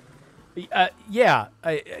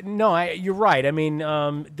right. I mean,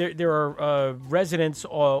 there are residents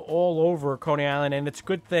all over Coney Island, and it's a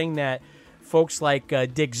good thing that folks like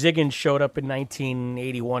Dick Ziggins showed up in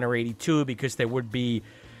 1981 or 82, because there would be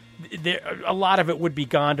a lot of it would be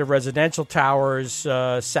gone to residential towers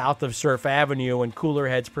south of Surf Avenue, and cooler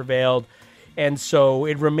heads prevailed, and so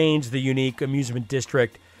it remains the unique amusement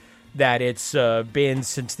district that it's been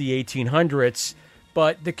since the 1800s.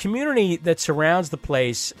 But the community that surrounds the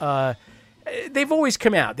place, they've always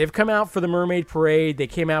come out. They've come out for the Mermaid Parade. They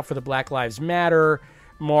came out for the Black Lives Matter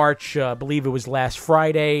March. I believe it was last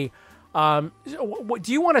Friday. Do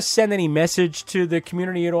you want to send any message to the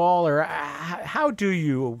community at all, or how do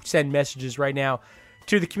you send messages right now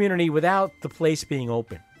to the community without the place being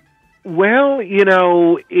open? Well,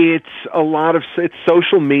 it's it's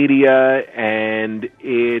social media, and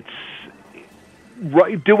it's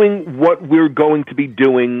doing what we're going to be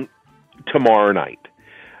doing tomorrow night.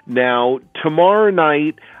 Now, tomorrow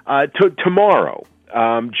night, tomorrow,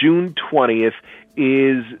 June 20th,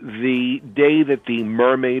 is the day that the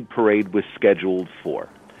Mermaid Parade was scheduled for.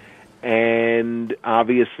 And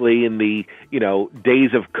obviously in the,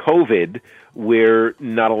 days of COVID, we're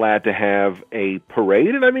not allowed to have a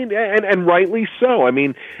parade. And I mean, and rightly so. I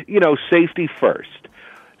mean, safety first.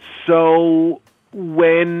 So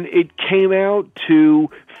when it came out to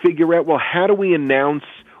figure out, well, how do we announce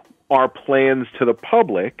our plans to the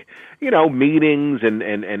public, meetings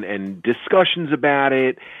and discussions about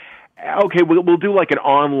it, okay, we'll do like an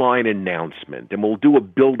online announcement, and we'll do a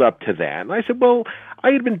build-up to that. And I said, well, I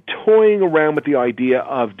had been toying around with the idea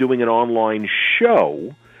of doing an online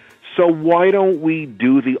show, so why don't we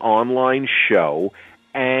do the online show,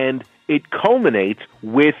 and it culminates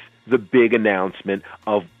with the big announcement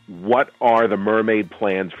of what are the Mermaid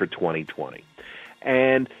plans for 2020.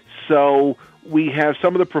 And so we have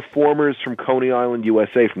some of the performers from Coney Island,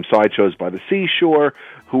 USA, from Sideshows by the Seashore,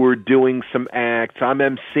 who are doing some acts. I'm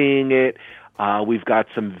emceeing it. We've got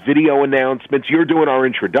some video announcements. You're doing our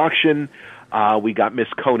introduction. We got Miss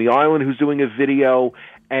Coney Island, who's doing a video.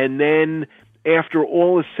 And then after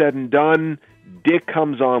all is said and done, Dick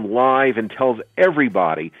comes on live and tells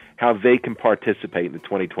everybody how they can participate in the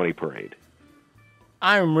 2020 parade.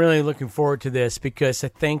 I'm really looking forward to this, because I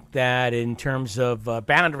think that in terms of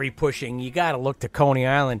boundary pushing, you got to look to Coney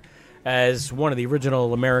Island as one of the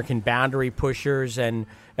original American boundary pushers, and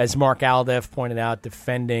as Mark Aldeff pointed out,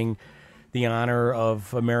 defending the honor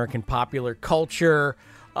of American popular culture.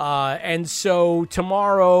 And so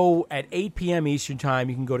tomorrow at 8 p.m. Eastern Time,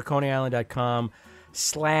 you can go to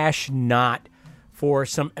ConeyIsland.com/not for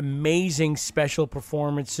some amazing special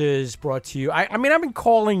performances brought to you. I mean, I've been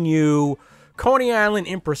calling you Coney Island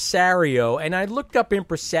impresario, and I looked up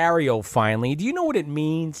impresario finally. Do you know what it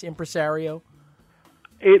means, impresario?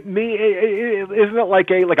 Isn't it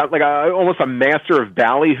like a almost a master of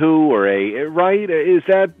ballyhoo, or a right? Is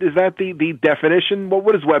that the definition?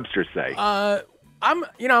 What does Webster say? I'm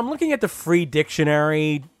looking at the free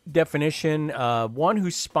dictionary definition. One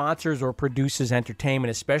who sponsors or produces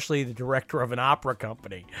entertainment, especially the director of an opera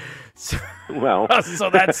company. So, so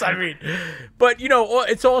that's but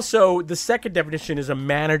it's also, the second definition is a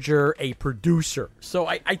manager, a producer. So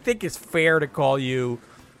I think it's fair to call you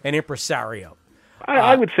an impresario.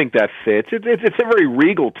 I would think that fits. It's a very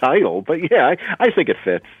regal title, but yeah, I think it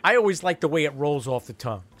fits. I always like the way it rolls off the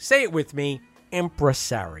tongue. Say it with me,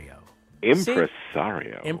 impresario.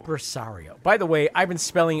 Impresario. See? Impresario. By the way, I've been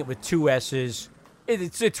spelling it with two S's.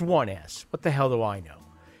 It's one S. What the hell do I know?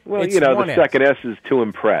 Well, the second S is to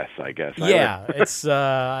impress, I guess. Yeah, it's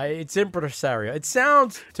impresario. It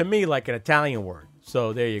sounds to me like an Italian word.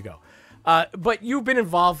 So there you go. But you've been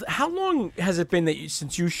involved. How long has it been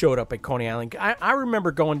since you showed up at Coney Island? I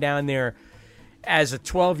remember going down there as a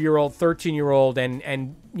 12-year-old, 13-year-old,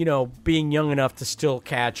 and being young enough to still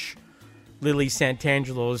catch Lily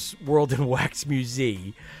Santangelo's World in Wax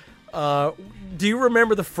Museum. Do you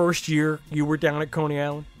remember the first year you were down at Coney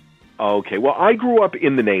Island? Okay, well, I grew up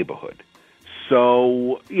in the neighborhood.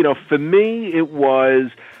 So, for me, it was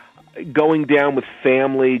going down with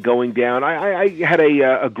family, going down. I had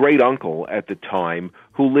a great uncle at the time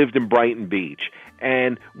who lived in Brighton Beach.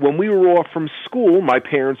 And when we were off from school, my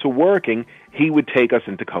parents were working, he would take us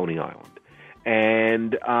into Coney Island.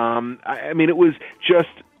 And, it was just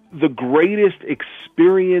the greatest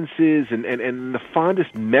experiences and the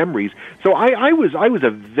fondest memories. So I was a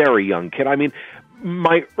very young kid.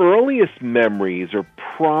 My earliest memories are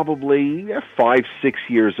probably 5-6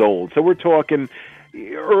 years old. So we're talking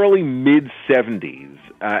early mid-70s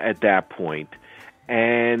at that point.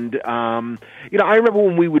 And, I remember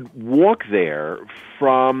when we would walk there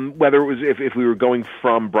from, whether it was if we were going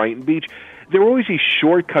from Brighton Beach, there were always these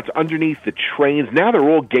shortcuts underneath the trains. Now they're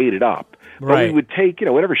all gated up. But Right. we would take,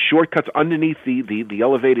 whatever shortcuts underneath the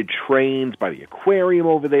elevated trains, by the aquarium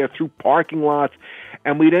over there, through parking lots,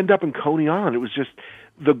 and we'd end up in Coney Island. It was just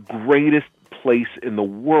the greatest place in the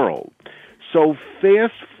world. So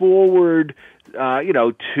fast forward,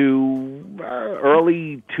 to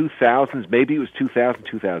early 2000s, maybe it was 2000,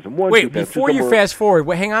 2001. Wait, 2000, before you somewhere. fast forward,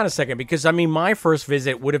 hang on a second, because, my first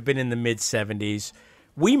visit would have been in the mid-'70s.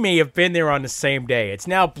 We may have been there on the same day. It's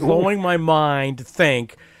now blowing my mind to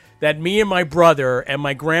think that me and my brother and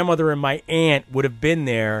my grandmother and my aunt would have been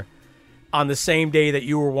there on the same day that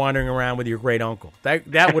you were wandering around with your great uncle. That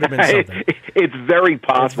would have been something. It's very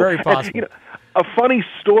possible. It's very possible. A funny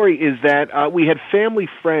story is that we had family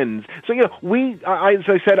friends. So as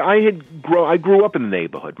I said, I grew up in the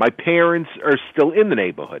neighborhood. My parents are still in the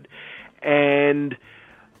neighborhood, and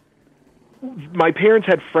my parents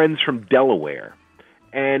had friends from Delaware.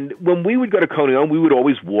 And when we would go to Coney Island, we would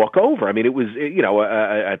always walk over. It was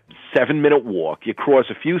a 7-minute walk. You cross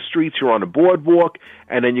a few streets, you're on a boardwalk,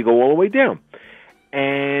 and then you go all the way down.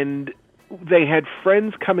 And they had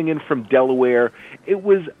friends coming in from Delaware. It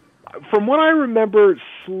was, from what I remember,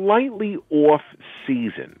 slightly off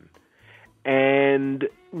season. And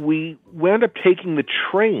we wound up taking the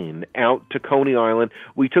train out to Coney Island.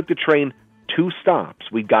 We took the train 2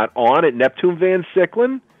 stops. We got on at Neptune Van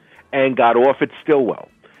Siclen and got off at Stillwell.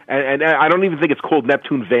 And I don't even think it's called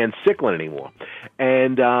Neptune Van Siclen anymore.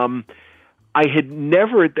 And I had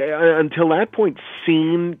never, until that point,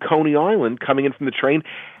 seen Coney Island coming in from the train,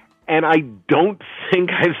 and I don't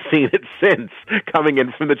think I've seen it since coming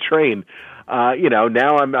in from the train.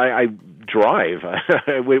 Now I drive,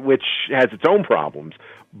 which has its own problems,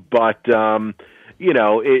 but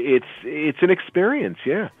it's an experience,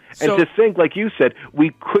 yeah. So, and to think, like you said,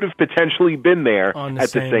 we could have potentially been there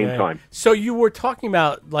at the same time. So you were talking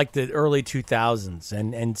about like the early 2000s,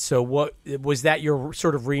 and so what was that your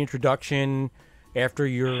sort of reintroduction after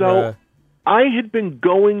your? So I had been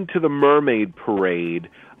going to the Mermaid Parade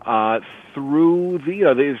through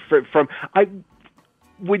I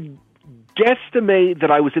would guesstimate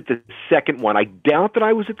that I was at the second one. I doubt that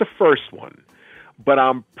I was at the first one, but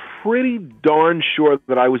I'm pretty darn sure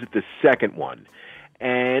that I was at the second one.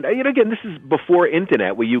 And, again, this is before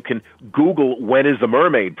internet, where you can Google when is the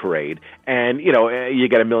Mermaid Parade, and, you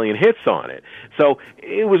get a million hits on it. So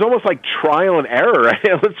it was almost like trial and error.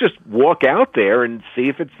 Let's just walk out there and see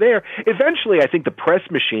if it's there. Eventually, I think the press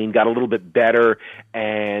machine got a little bit better,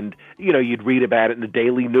 and, you'd read about it in the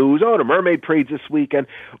daily news. Oh, the Mermaid Parade's this weekend.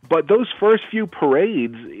 But those first few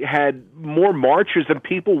parades had more marchers than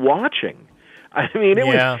people watching.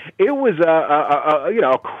 It was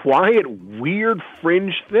a quiet, weird,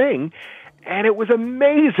 fringe thing, and it was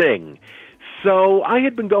amazing. So I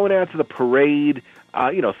had been going out to the parade,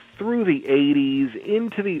 through the 80s,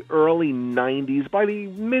 into the early 90s. By the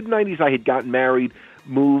mid-90s, I had gotten married,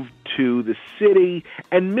 moved to the city,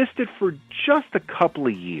 and missed it for just a couple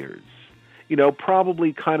of years.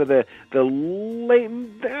 Probably kind of the late,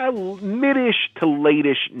 mid-ish to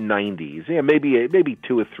late-ish 90s. Yeah, maybe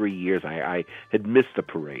 2 or 3 years I had missed the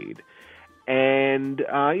parade. And,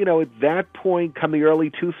 at that point, come the early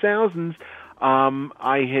 2000s,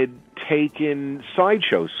 I had taken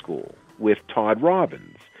sideshow school with Todd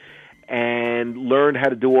Robbins and learned how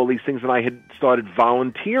to do all these things, and I had started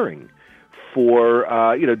volunteering for,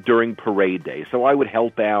 during parade day. So I would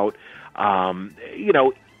help out,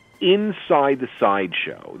 inside the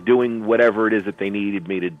sideshow, doing whatever it is that they needed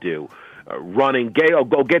me to do. Running,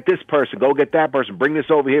 go get this person, go get that person, bring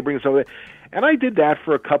this over here, bring this over there. And I did that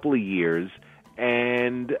for a couple of years,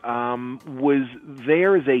 and was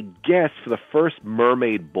there as a guest for the first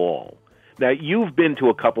Mermaid Ball. Now, you've been to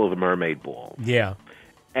a couple of the Mermaid Balls. Yeah.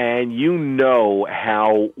 And you know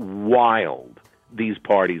how wild these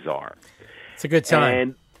parties are. It's a good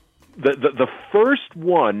time. And The first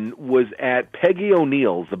one was at Peggy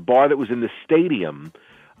O'Neill's, the bar that was in the stadium,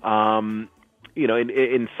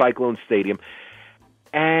 in Cyclone Stadium.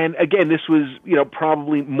 And again, this was,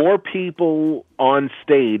 probably more people on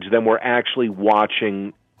stage than were actually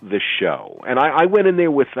watching the show. And I went in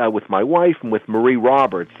there with my wife and with Marie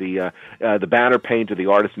Roberts, the banner painter, the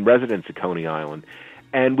artist in residence at Coney Island.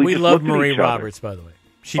 And we just love looked at Marie each other. Roberts, by the way.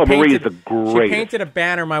 Marie is the greatest. She painted a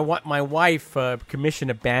banner. My wife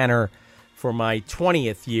commissioned a banner for my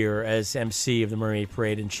 20th year as MC of the Mermaid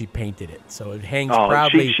Parade, and she painted it. So it hangs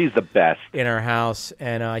proudly. She's the best in our house.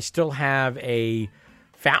 And I still have a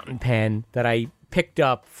fountain pen that I picked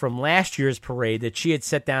up from last year's parade that she had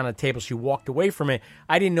set down on a table. She walked away from it.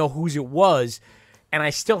 I didn't know whose it was, and I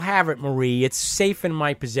still have it, Marie. It's safe in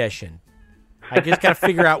my possession. I just got to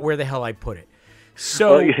figure out where the hell I put it.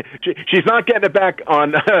 So she's not getting it back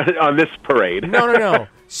on on this parade. No.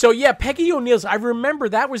 So yeah, Peggy O'Neill's. I remember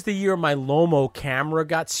that was the year my Lomo camera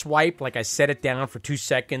got swiped. Like I set it down for 2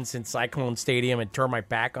 seconds in Cyclone Stadium and turned my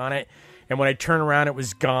back on it. And when I turned around, it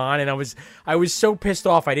was gone. And I was so pissed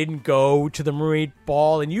off I didn't go to the Marine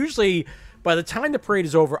Ball. And usually by the time the parade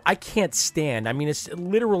is over, I can't stand. I mean, it's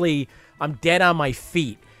literally I'm dead on my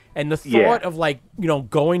feet. And the thought of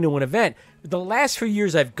going to an event. The last few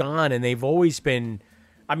years I've gone, and they've always been.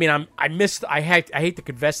 I mean, I hate to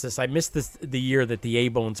confess this. I missed the year that the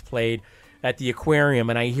A-Bones played at the aquarium,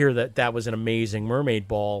 and I hear that was an amazing Mermaid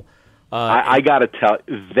Ball. I got to tell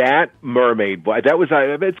that Mermaid Ball. That was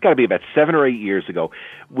it's got to be about 7 or 8 years ago.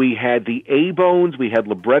 We had the A-Bones, we had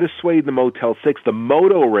Libretta Suede, the Motel 6, the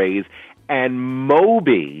Moto Rays, and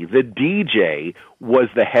Moby, the DJ, was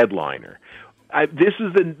the headliner. This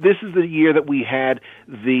is the year that we had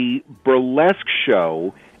the burlesque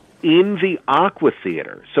show in the Aqua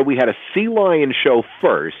Theater. So we had a sea lion show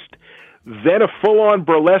first, then a full-on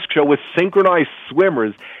burlesque show with synchronized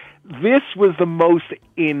swimmers. This was the most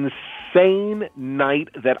insane night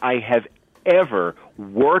that I have ever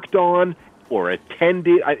worked on or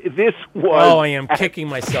attended. This was... Oh, I am kicking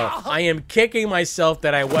myself. I am kicking myself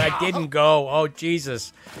that I didn't go. Oh,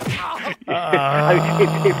 Jesus.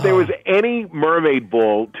 If there was any Mermaid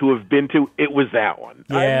Ball to have been to, it was that one.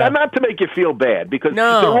 Yeah. Not to make you feel bad, because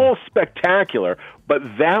they're all spectacular, but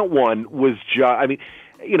that one was just... I mean,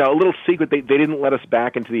 a little secret, they didn't let us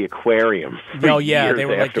back into the aquarium. Oh, yeah, they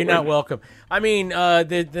were afterwards. like, you're not welcome. I mean,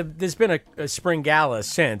 there's been a spring gala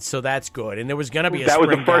since, so that's good. And there was going to be a spring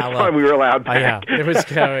gala. That was the first time we were allowed back. Yeah, there was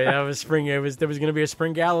going to be a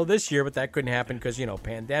spring gala this year, but that couldn't happen because,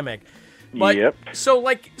 pandemic. But, yep. So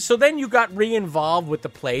then you got re-involved with the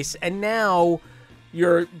place, and now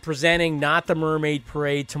you're presenting not the Mermaid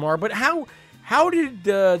Parade tomorrow, but how did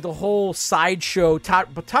the whole sideshow,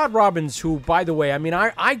 Todd Robbins, who, by the way, I mean,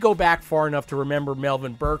 I go back far enough to remember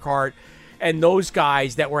Melvin Burkhart and those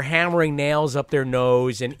guys that were hammering nails up their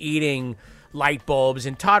nose and eating light bulbs.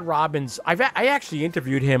 And Todd Robbins, I actually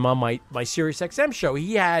interviewed him on my SiriusXM show.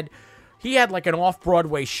 He had like an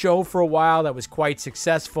off-Broadway show for a while that was quite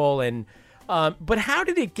successful. And but how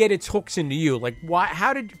did it get its hooks into you? Like,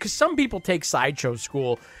 why? Because some people take sideshow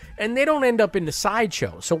school and they don't end up in the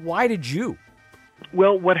sideshow. So why did you?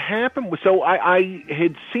 Well, what happened was, so I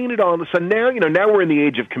had seen it on. So now we're in the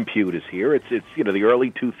age of computers here. It's the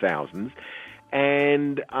early 2000s,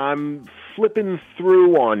 and I'm flipping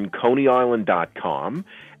through on ConeyIsland.com,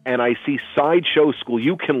 and I see Sideshow School.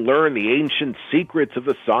 You can learn the ancient secrets of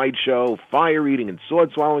the sideshow, fire eating and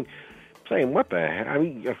sword swallowing. I'm saying, what the heck? I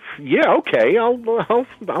mean, yeah, okay,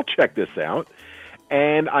 I'll check this out,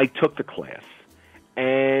 and I took the class,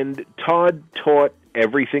 and Todd taught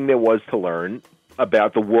everything there was to learn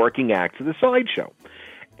about the working acts of the sideshow.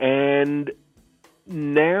 And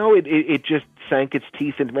now it just sank its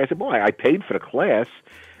teeth into me. I said, boy, I paid for the class.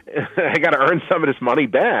 I got to earn some of this money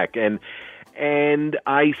back. And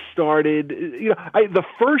I started, the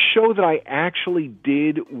first show that I actually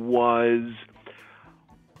did was,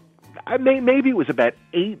 maybe it was about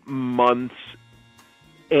 8 months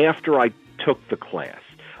after I took the class.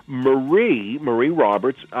 Marie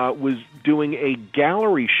Roberts was doing a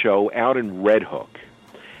gallery show out in Red Hook,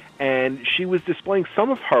 and she was displaying some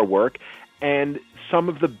of her work and some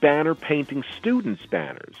of the banner painting students'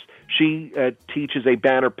 banners. She teaches a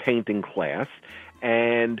banner painting class,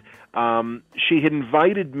 and she had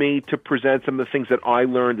invited me to present some of the things that I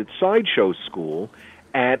learned at Sideshow School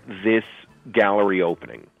at this gallery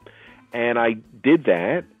opening. And I did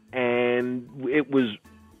that, and it was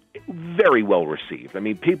very well received. I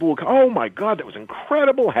mean, people will go, oh my God, that was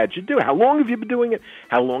incredible. How'd you do it? How long have you been doing it?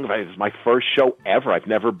 How long have I, this is my first show ever. I've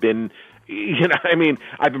never been,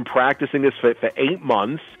 I've been practicing this for 8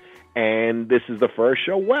 months, And this is the first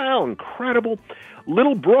show. Wow, incredible.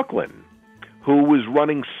 Little Brooklyn, who was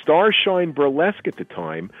running Starshine Burlesque at the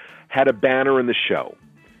time, had a banner in the show.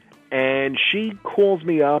 And she calls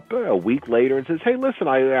me up a week later and says, hey, listen,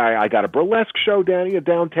 I got a burlesque show down here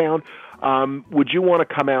downtown. Would you want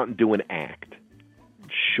to come out and do an act?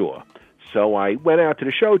 Sure. So I went out to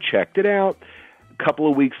the show, checked it out. A couple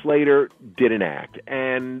of weeks later, did an act.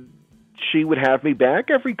 And she would have me back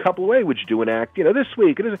every couple of weeks. Would you do an act, this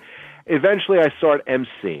week? And eventually I started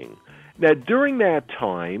emceeing. Now, during that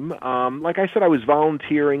time, like I said, I was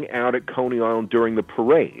volunteering out at Coney Island during the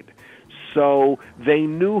parade. So they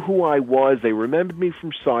knew who I was. They remembered me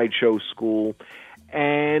from sideshow school.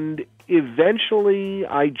 And eventually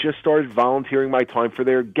I just started volunteering my time for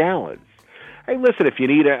their galas. Hey, listen, if you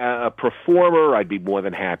need a performer, I'd be more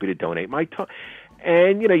than happy to donate my time.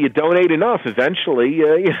 And, you donate enough, eventually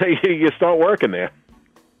you start working there.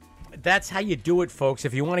 That's how you do it, folks.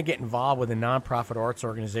 If you want to get involved with a nonprofit arts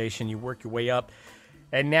organization, you work your way up.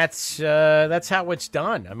 And that's how it's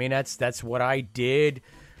done. I mean, that's what I did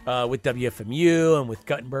with WFMU and with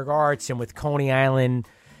Guttenberg Arts and with Coney Island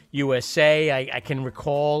USA. I can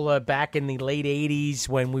recall back in the late 80s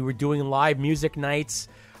when we were doing live music nights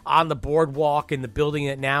on the boardwalk in the building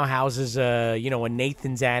that now houses a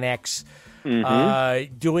Nathan's Annex,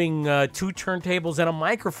 doing 2 turntables and a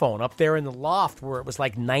microphone up there in the loft where it was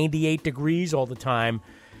like 98 degrees all the time,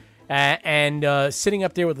 and sitting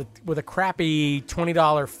up there with a crappy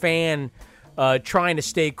 $20 fan, trying to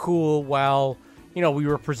stay cool while we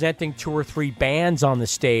were presenting 2 or 3 bands on the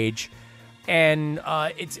stage. And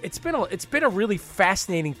it's been a really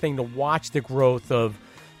fascinating thing to watch the growth of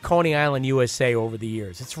Coney Island USA over the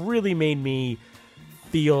years. It's really made me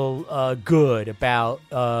feel good about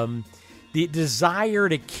the desire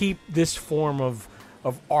to keep this form of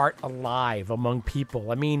art alive among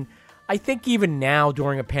people. I mean, I think even now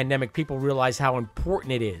during a pandemic, people realize how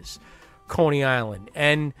important it is, Coney Island.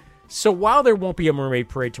 And so while there won't be a Mermaid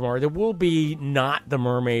Parade tomorrow, there will be not the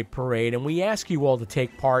Mermaid Parade, and we ask you all to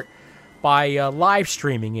take part by live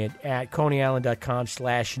streaming it at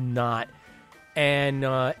coneyisland.com/not. And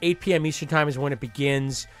 8 p.m. Eastern Time is when it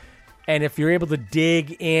begins. And if you're able to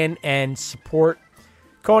dig in and support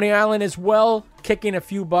Coney Island as well, kick in a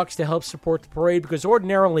few bucks to help support the parade, because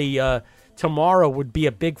ordinarily tomorrow would be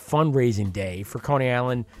a big fundraising day for Coney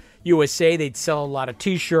Island USA. They'd sell a lot of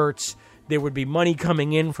T-shirts. There would be money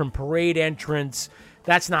coming in from parade entrants.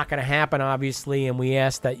 That's not going to happen, obviously, and we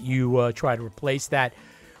ask that you try to replace that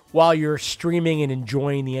while you're streaming and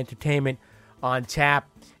enjoying the entertainment on tap.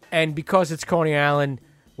 And because it's Coney Island,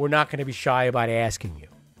 we're not going to be shy about asking you.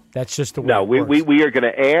 That's just the way it works. we are going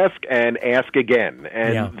to ask and ask again,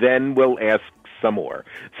 and then we'll ask some more.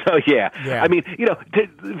 So, yeah. I mean,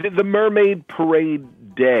 the Mermaid Parade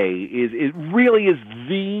Day it really is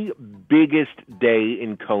the biggest day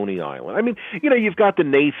in Coney Island. I mean, you've got the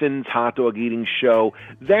Nathan's hot dog eating show.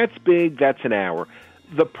 That's big. That's an hour.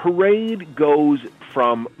 The parade goes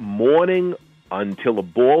from morning until the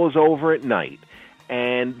ball is over at night.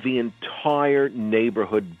 And the entire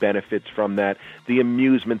neighborhood benefits from that. The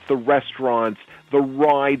amusements, the restaurants, the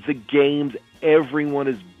rides, the games, everyone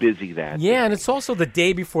is busy that day. And it's also the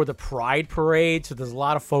day before the Pride Parade, so there's a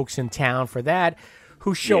lot of folks in town for that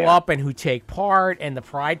who show up and who take part, and the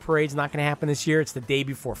Pride Parade's not going to happen this year. It's the day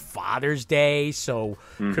before Father's Day, so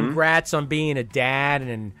congrats on being a dad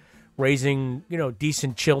and raising,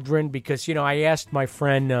 decent children, because, I asked my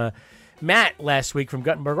friend Matt last week from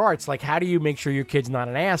Guttenberg Arts, like, how do you make sure your kid's not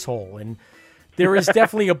an asshole? And there is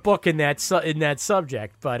definitely a book in that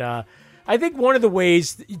subject. But I think one of the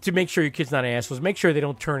ways to make sure your kid's not an asshole is make sure they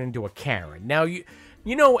don't turn into a Karen. Now,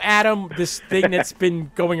 Adam, this thing that's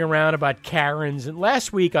been going around about Karens. And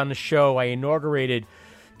last week on the show, I inaugurated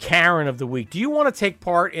Karen of the Week. Do you want to take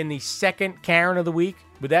part in the second Karen of the Week?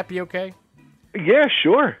 Would that be okay? Yeah,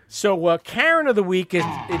 sure. So, Karen of the Week it's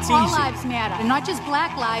easy. All lives matter, and not just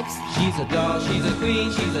black lives. She's a doll, she's a queen,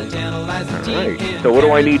 she's a tantalizing teen. Right. So what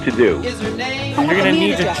do I need to do? You're going to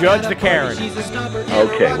need to judge the Karen.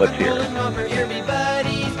 Okay, let's hear it.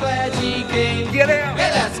 Get out!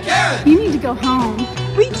 Hey, that's Karen! You need to go home.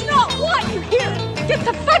 We do not want you here! Get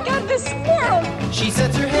the fuck out of this world! She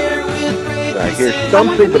sets her hair with braids. I hear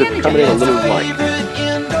something, but it's coming in a little light.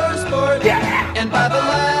 Yeah! And by the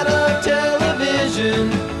light of television,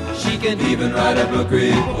 she can even write a book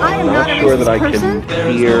report. I'm not sure that I can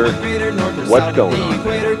hear what's going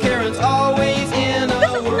on. Karen's always in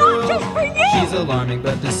a whirl. She's alarming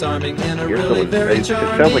but disarming in a really very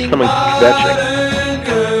charming. It sounds like someone's fetching.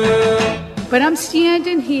 But I'm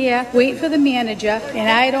standing here waiting for the manager, and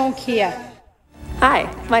I don't care. Hi,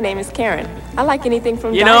 my name is Karen. I like anything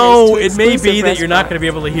from You diners know, to it may be exclusive that you're not going to be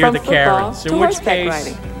able to hear From the football Karens. to In which horseback case,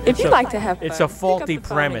 riding. If you'd like to have it's fun, a faulty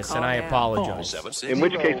premise, and I apologize. In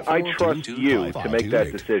which case, I trust you to make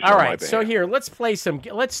that decision. All on my right, so behalf. here, let's play some.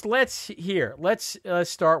 Let's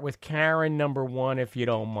start with Karen number 1, if you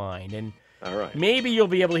don't mind, and all right, maybe you'll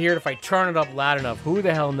be able to hear it if I turn it up loud enough. Who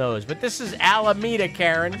the hell knows? But this is Alameda,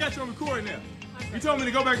 Karen. I got you on recording now. You told me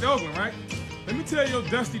to go back to Oakland, right? Let me tell your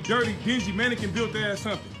dusty, dirty, dingy, mannequin-built ass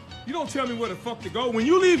something. You don't tell me where the fuck to go. When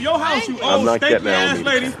you leave your house, you old, stanky-ass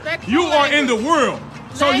lady, you are in the world.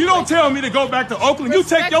 So you don't tell me to go back to Oakland. You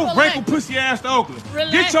take your wrinkled pussy ass to Oakland.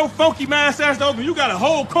 Get your funky ass to Oakland. You got a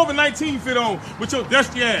whole COVID-19 fit on with your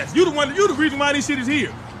dusty ass. You the reason why this shit is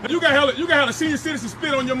here. You got hella senior citizen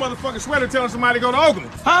spit on your motherfucking sweater telling somebody to go to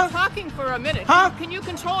Oakland. Huh? Talking for a minute. Huh? Can you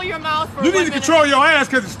control your mouth for You 1 need to minute? control your ass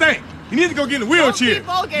because it stink. You need to go get in the wheelchair.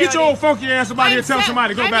 Get your old funky ass about here telling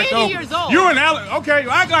somebody to go back to Oakland. 80 years old. You're an okay,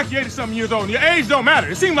 I act like you're 80-something years old, and your age don't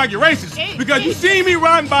matter. It seems like you're racist because you see me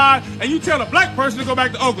riding by and you tell a black person to go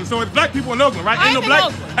back to Oakland. So it's black people in Oakland, right? Ain't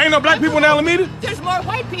no black people in Alameda? There's more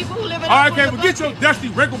white people who live in All right, Oakland okay, than well, get black your dusty,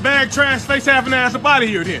 wrinkled bag, trash, face having ass up out of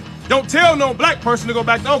here then. Don't tell no black person to go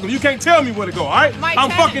back to Oakland. You can't tell me where to go, all right?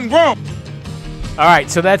 I'm fucking grown. All right,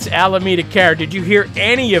 so that's Alameda, Karen. Did you hear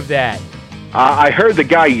any of that? I heard the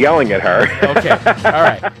guy yelling at her. Okay, all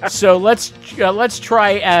right. So let's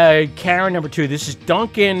try Karen number 2. This is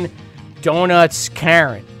Dunkin' Donuts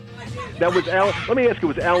Karen. That was let me ask you,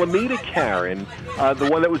 was Alameda Karen the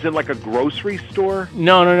one that was in like a grocery store?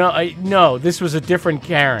 No. This was a different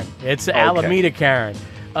Karen. It's Alameda Karen.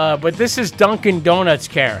 But this is Dunkin' Donuts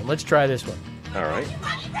Karen. Let's try this one. All right.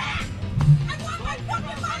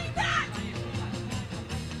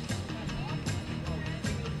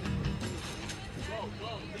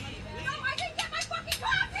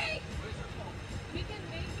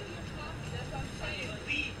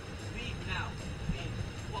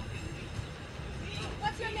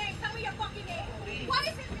 What's your name? Tell me your fucking name. What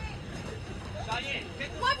is his name?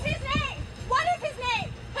 What's his name? What is his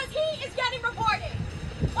name? Because he is getting reported.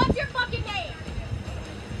 What's your fucking name?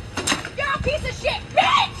 You're a piece of shit,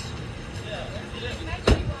 bitch!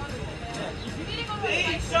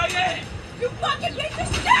 You fucking piece of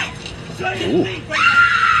shit!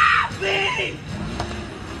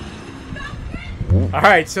 All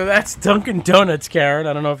right, so that's Dunkin' Donuts Karen.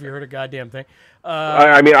 I don't know if you heard a goddamn thing.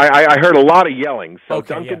 I heard a lot of yelling. So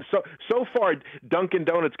Okay, so far, Dunkin'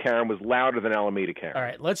 Donuts Karen was louder than Alameda Karen. All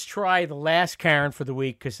right, let's try the last Karen for the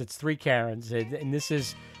week because it's 3 Karens, and this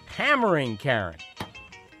is Hammering Karen.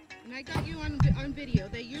 And I got you on video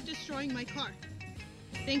that you're destroying my car.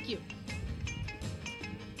 Thank you.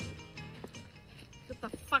 Get the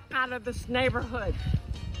fuck out of this neighborhood.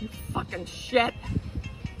 You fucking shit.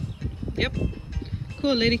 Yep.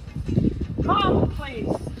 Cool, lady. Call, please.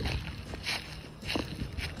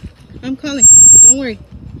 I'm calling. Don't worry.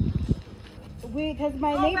 Because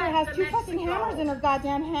my neighbor has 2 fucking hammers in her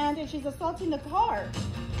goddamn hand and she's assaulting the car.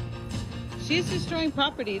 She's destroying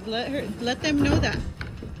property. Let them know that.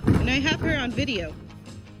 And I have her on video.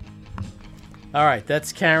 All right,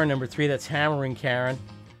 that's Karen number 3. That's Hammering Karen.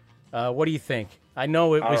 What do you think? I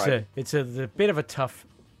know it's a bit of a tough,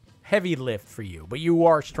 heavy lift for you, but you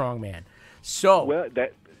are a strong man. So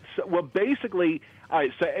basically, all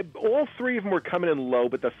right. So all 3 of them were coming in low,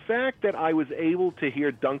 but the fact that I was able to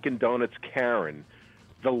hear Dunkin' Donuts Karen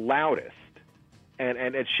the loudest, and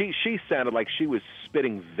she sounded like she was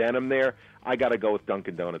spitting venom there. I got to go with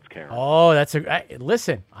Dunkin' Donuts Karen. Oh,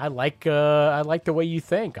 listen. I like the way you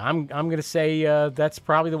think. I'm going to say that's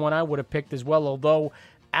probably the one I would have picked as well. Although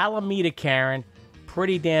Alameda Karen,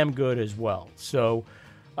 pretty damn good as well. So.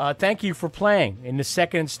 Thank you for playing in the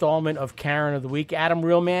second installment of Karen of the Week, Adam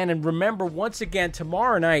Realman. And remember, once again,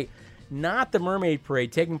 tomorrow night, not the Mermaid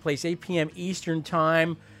Parade, taking place 8 p.m. Eastern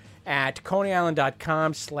Time at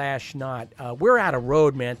ConeyIsland.com/not. We're out of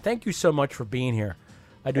road, man. Thank you so much for being here.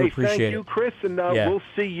 I do appreciate it. Thank you, Chris, and we'll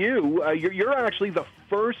see you. You're actually the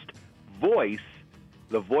first voice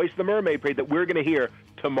of the Mermaid Parade that we're going to hear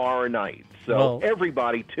tomorrow night. So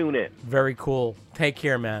everybody tune in. Very cool. Take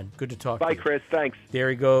care, man. Good to talk to you. Bye, Chris. Thanks. There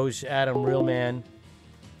he goes, Adam Realman.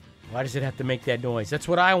 Why does it have to make that noise? That's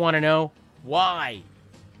what I want to know. Why?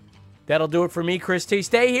 That'll do it for me, Chris T.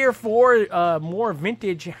 Stay here for more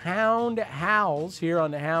vintage Hound Howls here on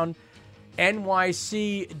the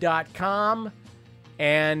HoundNYC.com.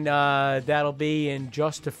 And that'll be in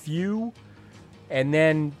just a few. And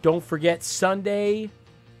then don't forget Sunday,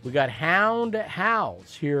 we got Hound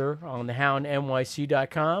Howls here on the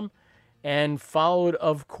HoundNYC.com. And followed,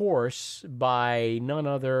 of course, by none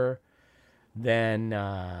other than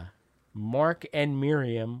Mark and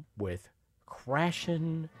Miriam with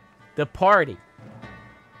crashing the party.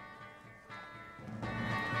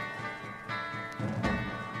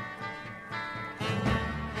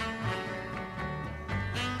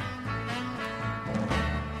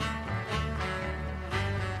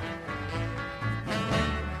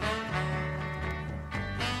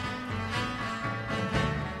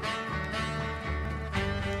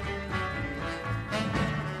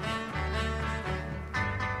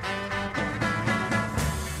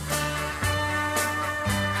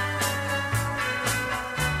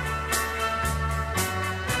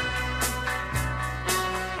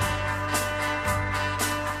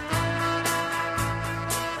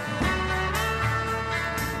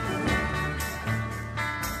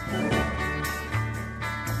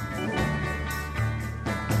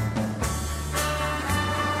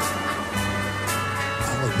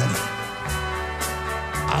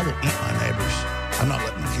 I will eat my neighbors. I'm not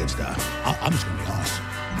letting my kids die. I'm just going to be honest.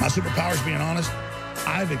 My superpower is being honest.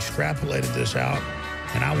 I've extrapolated this out,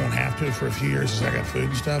 and I won't have to for a few years as I got food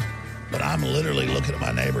and stuff. But I'm literally looking at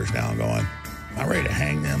my neighbors now and going, I'm ready to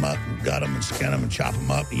hang them up and gut them and skin them and chop them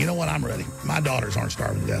up. And you know what? I'm ready. My daughters aren't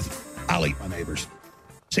starving to death. I'll eat my neighbors.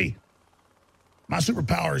 See, my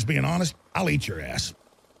superpower is being honest. I'll eat your ass.